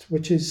arrest,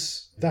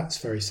 that's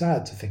very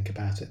sad to think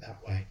about it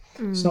that way.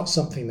 It's not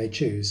something they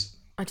choose.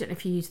 I don't know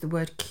if you use the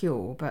word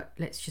cure, but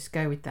let's just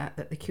go with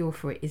that the cure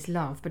for it is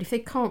love. But if they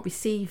can't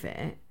receive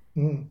it,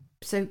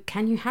 so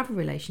can you have a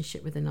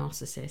relationship with a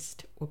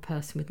narcissist or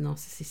person with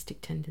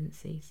narcissistic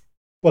tendencies?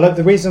 Well,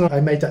 the reason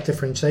I made that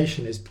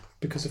differentiation is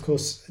because, of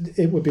course,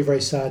 it would be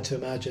very sad to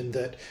imagine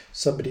that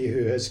somebody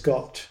who has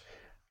got,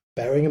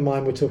 bearing in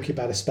mind we're talking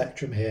about a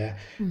spectrum here,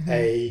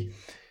 a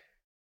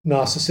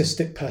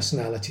narcissistic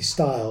personality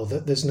style,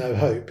 that there's no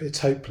hope, it's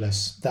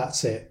hopeless,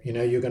 that's it.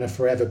 You're going to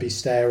forever be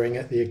staring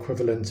at the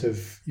equivalent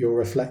of your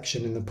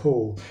reflection in the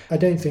pool. I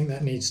don't think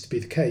that needs to be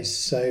the case.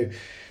 So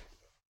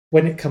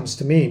when it comes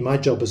to me, my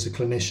job as a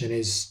clinician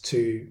is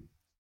to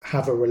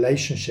have a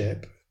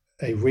relationship,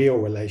 a real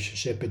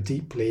relationship, a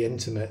deeply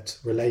intimate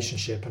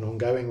relationship, an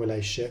ongoing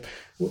relationship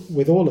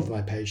with all of my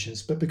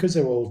patients. But because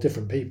they're all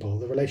different people,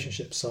 the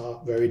relationships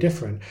are very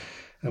different.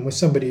 And with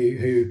somebody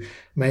who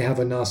may have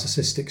a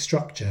narcissistic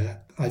structure,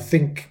 I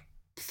think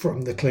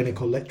from the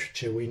clinical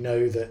literature, we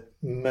know that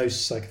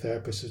most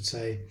psychotherapists would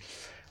say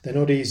they're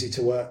not easy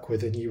to work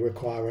with, and you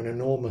require an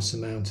enormous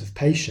amount of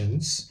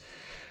patience.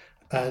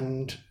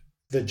 And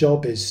the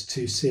job is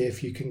to see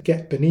if you can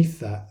get beneath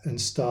that and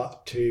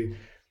start to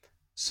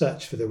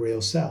search for the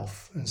real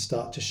self and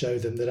start to show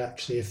them that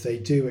actually if they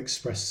do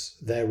express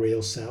their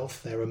real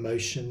self, their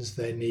emotions,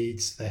 their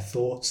needs, their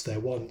thoughts, their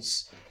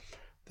wants,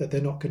 that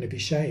they're not going to be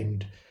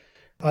shamed.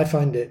 I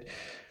find it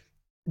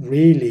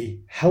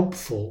really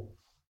helpful,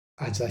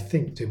 as I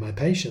think to my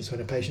patients,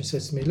 when a patient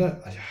says to me,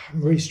 look,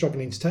 I'm really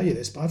struggling to tell you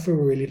this, but I feel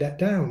really let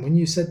down. When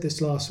you said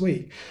this last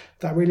week,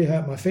 that really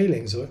hurt my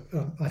feelings, or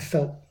I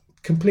felt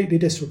completely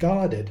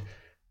disregarded.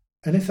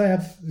 And if they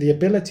have the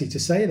ability to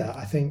say that,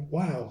 I think,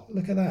 wow,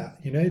 look at that.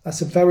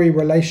 That's a very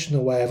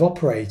relational way of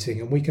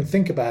operating, and we can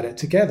think about it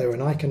together,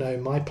 and I can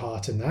own my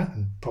part in that.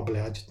 And probably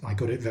I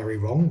got it very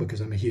wrong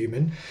because I'm a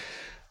human.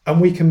 And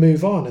we can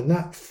move on. And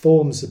that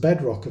forms the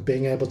bedrock of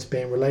being able to be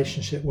in a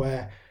relationship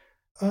where,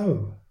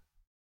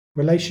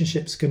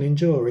 relationships can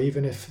endure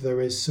even if there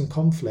is some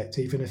conflict,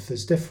 even if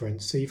there's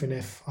difference, even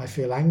if I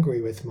feel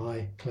angry with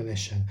my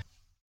clinician.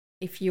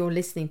 If you're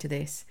listening to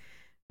this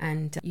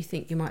and you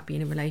think you might be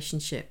in a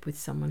relationship with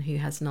someone who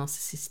has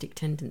narcissistic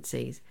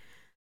tendencies,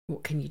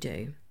 what can you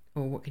do?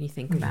 Or what can you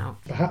think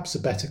about? Perhaps a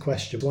better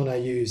question, one I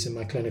use in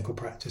my clinical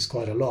practice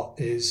quite a lot,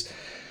 is,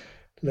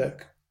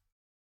 look,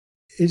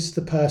 is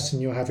the person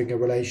you're having a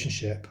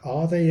relationship,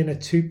 are they in a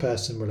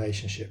two-person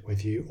relationship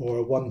with you or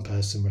a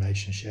one-person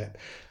relationship?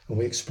 And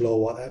we explore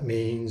what that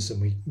means,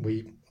 and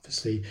we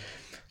obviously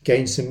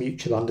gain some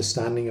mutual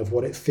understanding of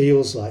what it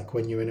feels like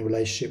when you're in a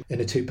relationship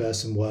in a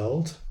two-person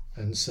world.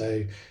 And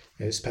so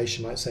this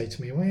patient might say to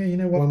me,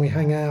 well, when we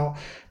hang out,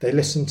 they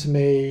listen to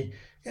me.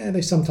 Yeah,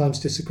 they sometimes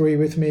disagree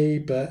with me,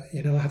 but,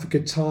 I have a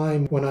good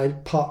time. When I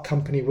part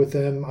company with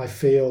them, I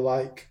feel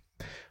like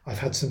I've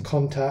had some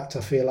contact,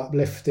 I feel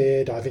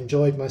uplifted, I've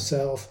enjoyed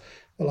myself.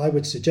 Well, I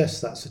would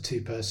suggest that's a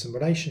two-person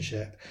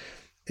relationship.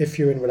 If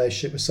you're in a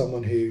relationship with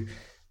someone who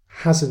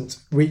hasn't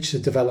reached the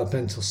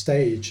developmental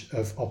stage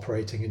of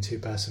operating in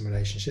two-person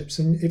relationships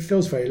and it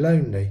feels very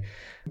lonely,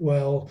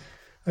 well,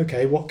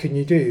 okay, what can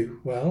you do?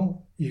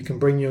 Well, you can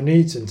bring your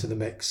needs into the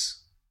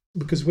mix,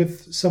 because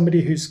with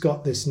somebody who's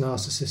got this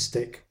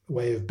narcissistic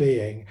way of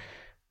being,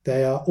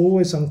 they are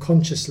always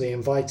unconsciously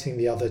inviting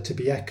the other to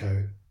be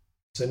echo.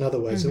 So in other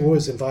words, they're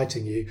always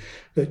inviting you,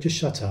 look, just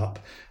shut up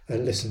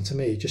and listen to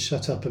me. Just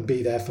shut up and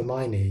be there for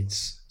my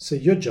needs. So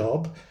your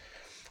job,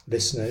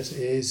 listeners,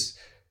 is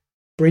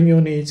bring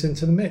your needs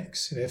into the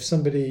mix. If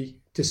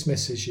somebody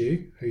dismisses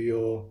you, who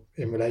you're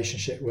in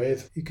relationship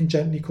with, you can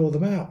gently call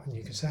them out and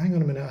you can say, hang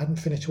on a minute, I hadn't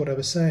finished what I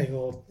was saying,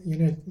 or,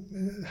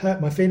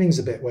 hurt my feelings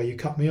a bit where you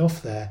cut me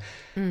off there.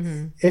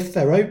 If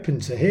they're open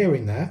to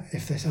hearing that,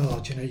 if they say,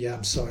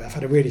 I'm sorry, I've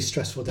had a really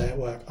stressful day at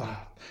work. I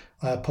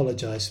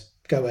apologise,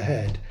 go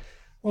ahead.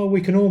 Well,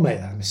 we can all make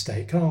that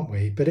mistake, can't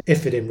we? But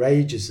if it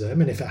enrages them,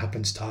 and if it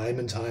happens time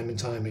and time and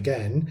time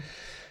again,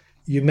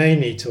 you may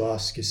need to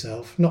ask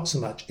yourself, not so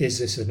much, is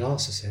this a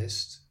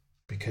narcissist?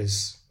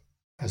 Because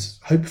as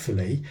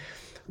hopefully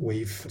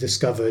we've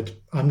discovered,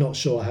 I'm not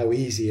sure how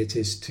easy it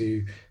is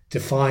to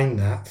define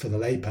that for the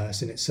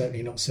layperson. It's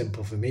certainly not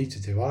simple for me to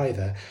do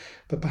either.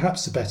 But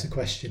perhaps the better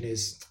question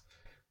is,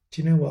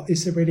 do you know what?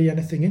 Is there really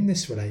anything in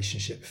this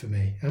relationship for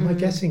me? Am I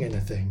getting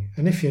anything?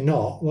 And if you're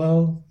not,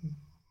 well,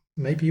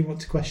 maybe you want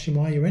to question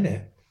why you're in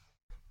it.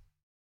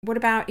 What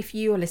about if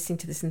you are listening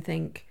to this and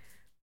think,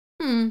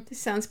 this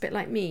sounds a bit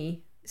like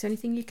me? Is there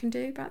anything you can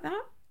do about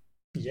that?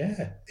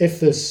 Yeah. If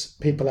there's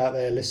people out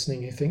there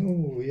listening who think,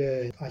 oh,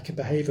 yeah, I can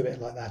behave a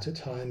bit like that at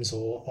times,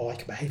 or I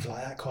can behave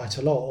like that quite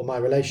a lot, or my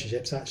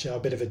relationships actually are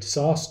a bit of a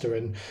disaster,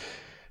 and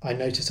I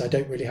notice I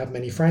don't really have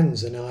many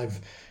friends, and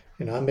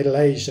I'm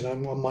middle-aged and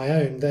I'm on my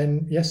own,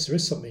 then yes, there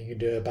is something you can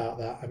do about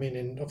that. I mean,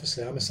 and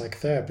obviously I'm a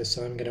psychotherapist,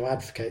 so I'm going to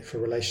advocate for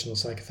relational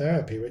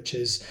psychotherapy, which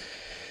is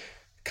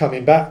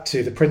coming back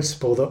to the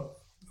principle that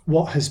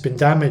what has been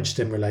damaged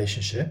in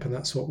relationship, and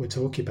that's what we're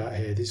talking about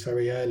here, these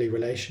very early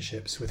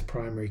relationships with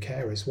primary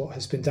carers, what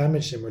has been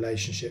damaged in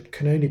relationship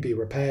can only be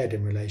repaired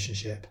in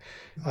relationship.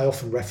 I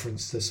often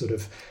reference the sort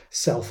of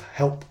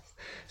self-help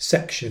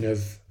section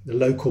of the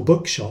local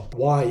bookshop.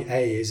 Why,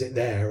 A, is it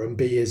there, and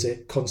B, is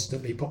it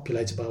constantly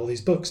populated by all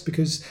these books?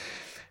 Because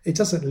it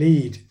doesn't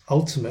lead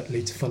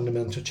ultimately to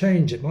fundamental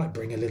change. It might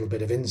bring a little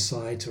bit of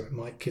insight, or it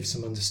might give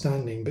some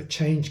understanding, but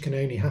change can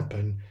only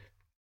happen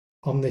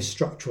on this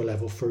structural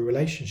level through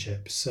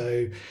relationships.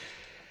 So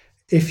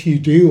if you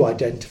do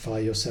identify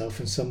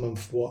yourself in some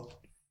of what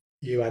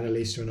you,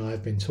 Annalisa, and I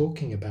have been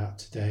talking about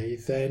today,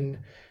 then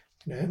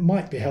it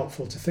might be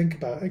helpful to think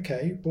about,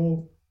 okay,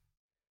 well,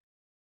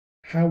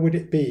 how would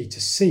it be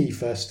to see,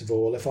 first of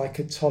all, if I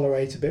could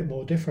tolerate a bit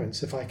more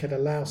difference, if I could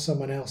allow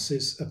someone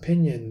else's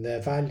opinion, their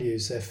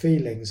values, their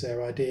feelings,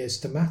 their ideas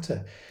to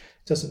matter?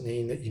 It doesn't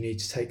mean that you need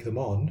to take them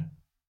on,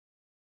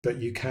 but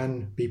you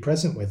can be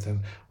present with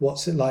them.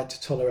 What's it like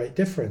to tolerate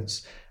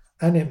difference?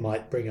 And it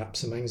might bring up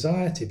some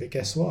anxiety, but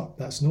guess what?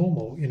 That's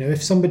normal.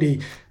 If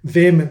somebody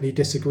vehemently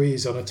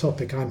disagrees on a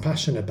topic I'm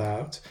passionate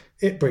about,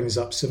 it brings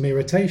up some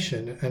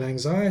irritation and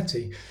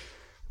anxiety.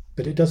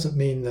 But it doesn't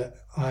mean that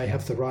I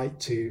have the right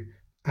to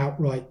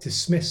outright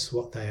dismiss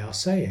what they are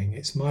saying.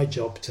 It's my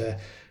job to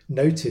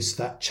notice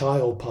that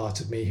child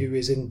part of me who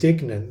is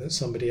indignant that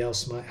somebody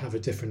else might have a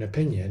different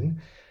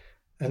opinion,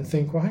 and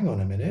think, well, hang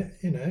on a minute,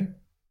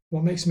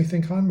 what makes me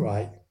think I'm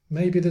right?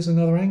 Maybe there's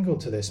another angle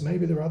to this.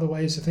 Maybe there are other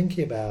ways of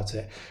thinking about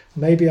it.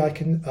 Maybe I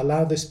can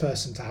allow this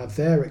person to have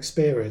their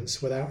experience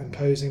without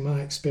imposing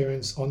my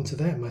experience onto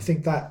them. I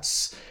think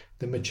that's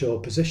the mature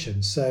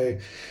position. So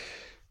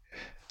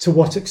to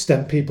what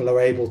extent people are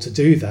able to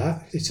do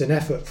that, it's an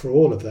effort for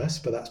all of us,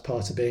 but that's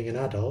part of being an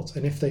adult.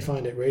 And if they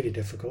find it really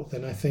difficult,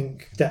 then I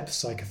think depth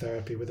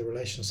psychotherapy with a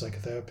relational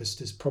psychotherapist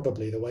is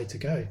probably the way to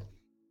go.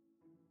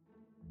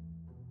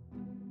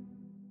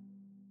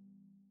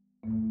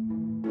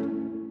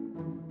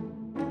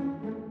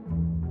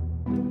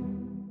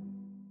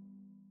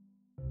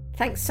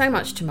 Thanks so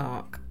much to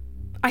Mark.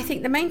 I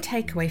think the main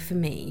takeaway for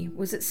me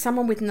was that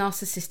someone with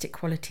narcissistic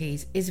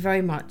qualities is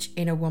very much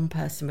in a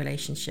one-person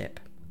relationship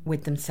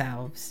with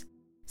themselves.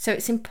 So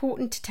it's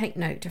important to take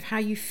note of how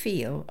you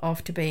feel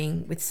after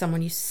being with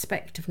someone you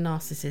suspect of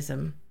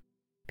narcissism,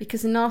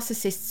 because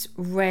narcissists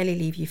rarely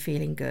leave you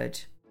feeling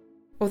good.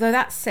 Although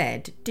that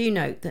said, do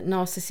note that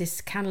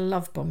narcissists can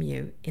love bomb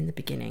you in the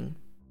beginning.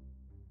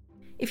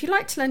 If you'd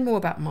like to learn more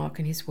about Mark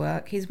and his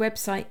work, his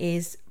website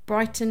is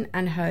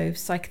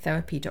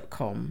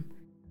brightonandhovepsychotherapy.com.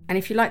 And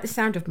if you like the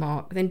sound of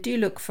Mark, then do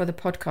look for the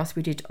podcast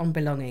we did on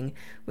belonging,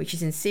 which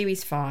is in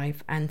series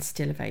 5 and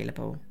still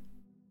available.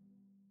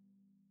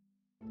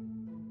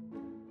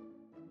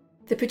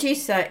 The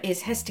producer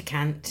is Hester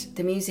Cant,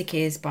 the music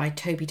is by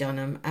Toby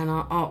Dunham, and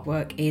our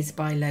artwork is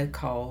by Lo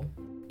Cole.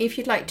 If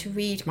you'd like to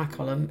read my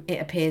column,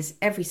 it appears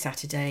every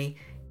Saturday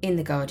in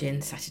The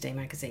Guardian Saturday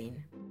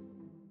magazine.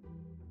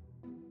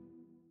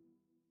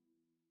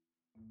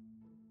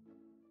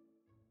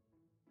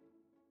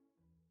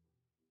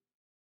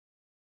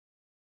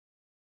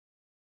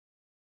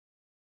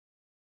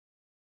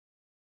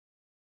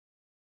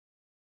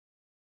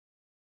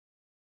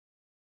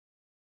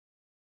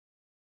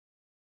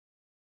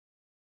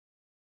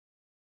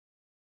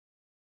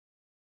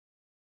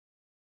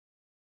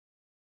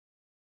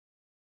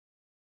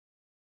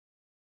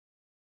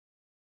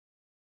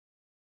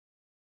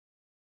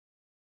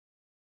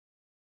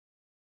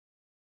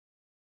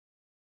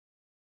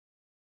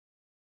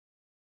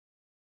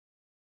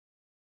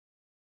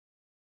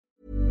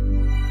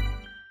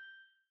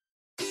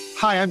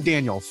 Hi, I'm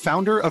Daniel,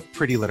 founder of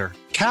Pretty Litter.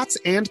 Cats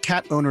and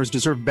cat owners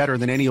deserve better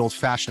than any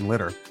old-fashioned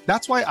litter.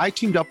 That's why I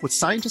teamed up with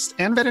scientists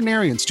and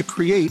veterinarians to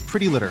create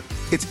Pretty Litter.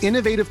 Its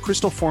innovative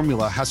crystal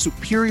formula has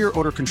superior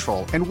odor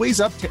control and weighs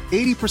up to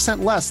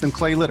 80% less than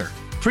clay litter.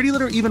 Pretty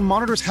Litter even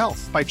monitors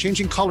health by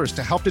changing colors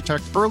to help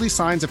detect early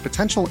signs of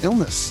potential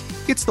illness.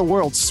 It's the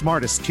world's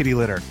smartest kitty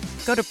litter.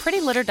 Go to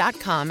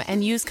prettylitter.com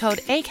and use code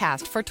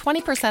ACAST for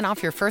 20%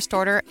 off your first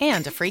order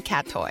and a free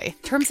cat toy.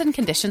 Terms and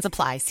conditions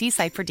apply. See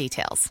site for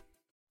details.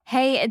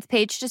 Hey, it's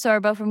Paige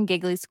DeSorbo from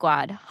Giggly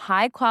Squad.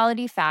 High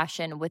quality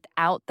fashion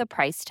without the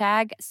price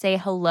tag. Say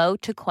hello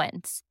to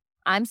Quince.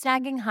 I'm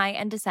snagging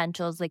high-end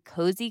essentials like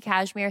cozy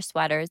cashmere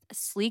sweaters,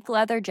 sleek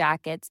leather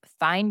jackets,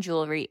 fine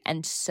jewelry,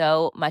 and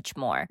so much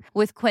more.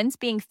 With Quince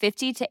being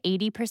 50 to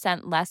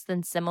 80% less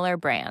than similar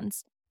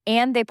brands.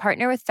 And they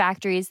partner with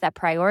factories that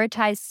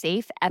prioritize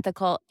safe,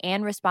 ethical,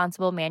 and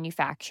responsible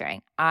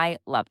manufacturing. I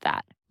love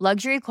that.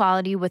 Luxury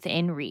quality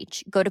within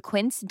reach. Go to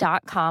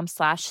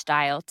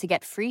quince.com/style to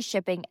get free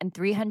shipping and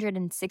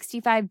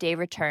 365-day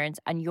returns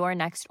on your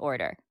next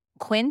order.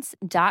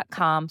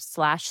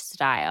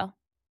 Quince.com/style.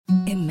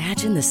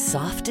 Imagine the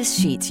softest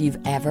sheets you've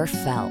ever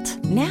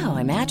felt. Now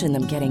imagine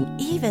them getting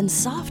even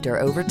softer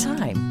over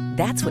time.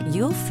 That's what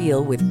you'll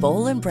feel with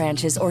Boll &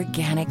 Branch's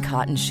organic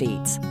cotton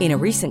sheets. In a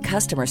recent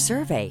customer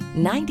survey,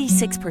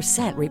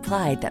 96%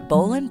 replied that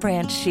Boll &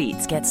 Branch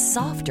sheets get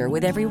softer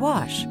with every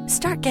wash.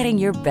 Start getting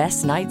your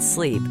best night's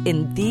sleep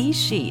in these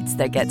sheets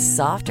that get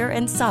softer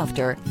and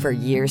softer for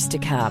years to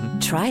come.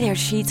 Try their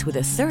sheets with a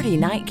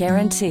 30-night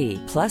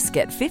guarantee. Plus,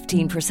 get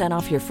 15%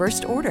 off your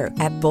first order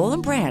at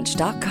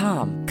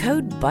bollandbranch.com.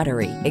 Code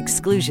BUTTERY.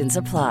 Exclusions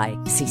apply.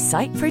 See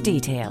site for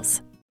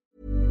details.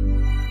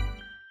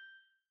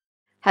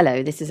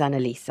 Hello, this is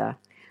Annalisa.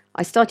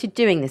 I started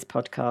doing this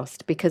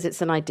podcast because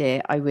it's an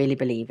idea I really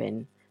believe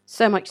in.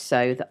 So much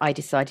so that I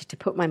decided to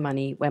put my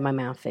money where my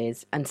mouth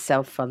is and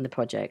self-fund the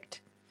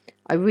project.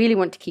 I really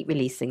want to keep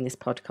releasing this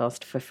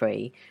podcast for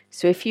free,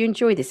 so if you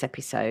enjoy this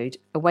episode,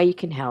 a way you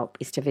can help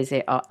is to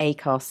visit our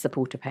Acast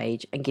supporter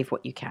page and give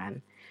what you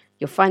can.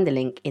 You'll find the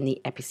link in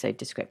the episode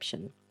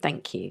description.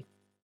 Thank you.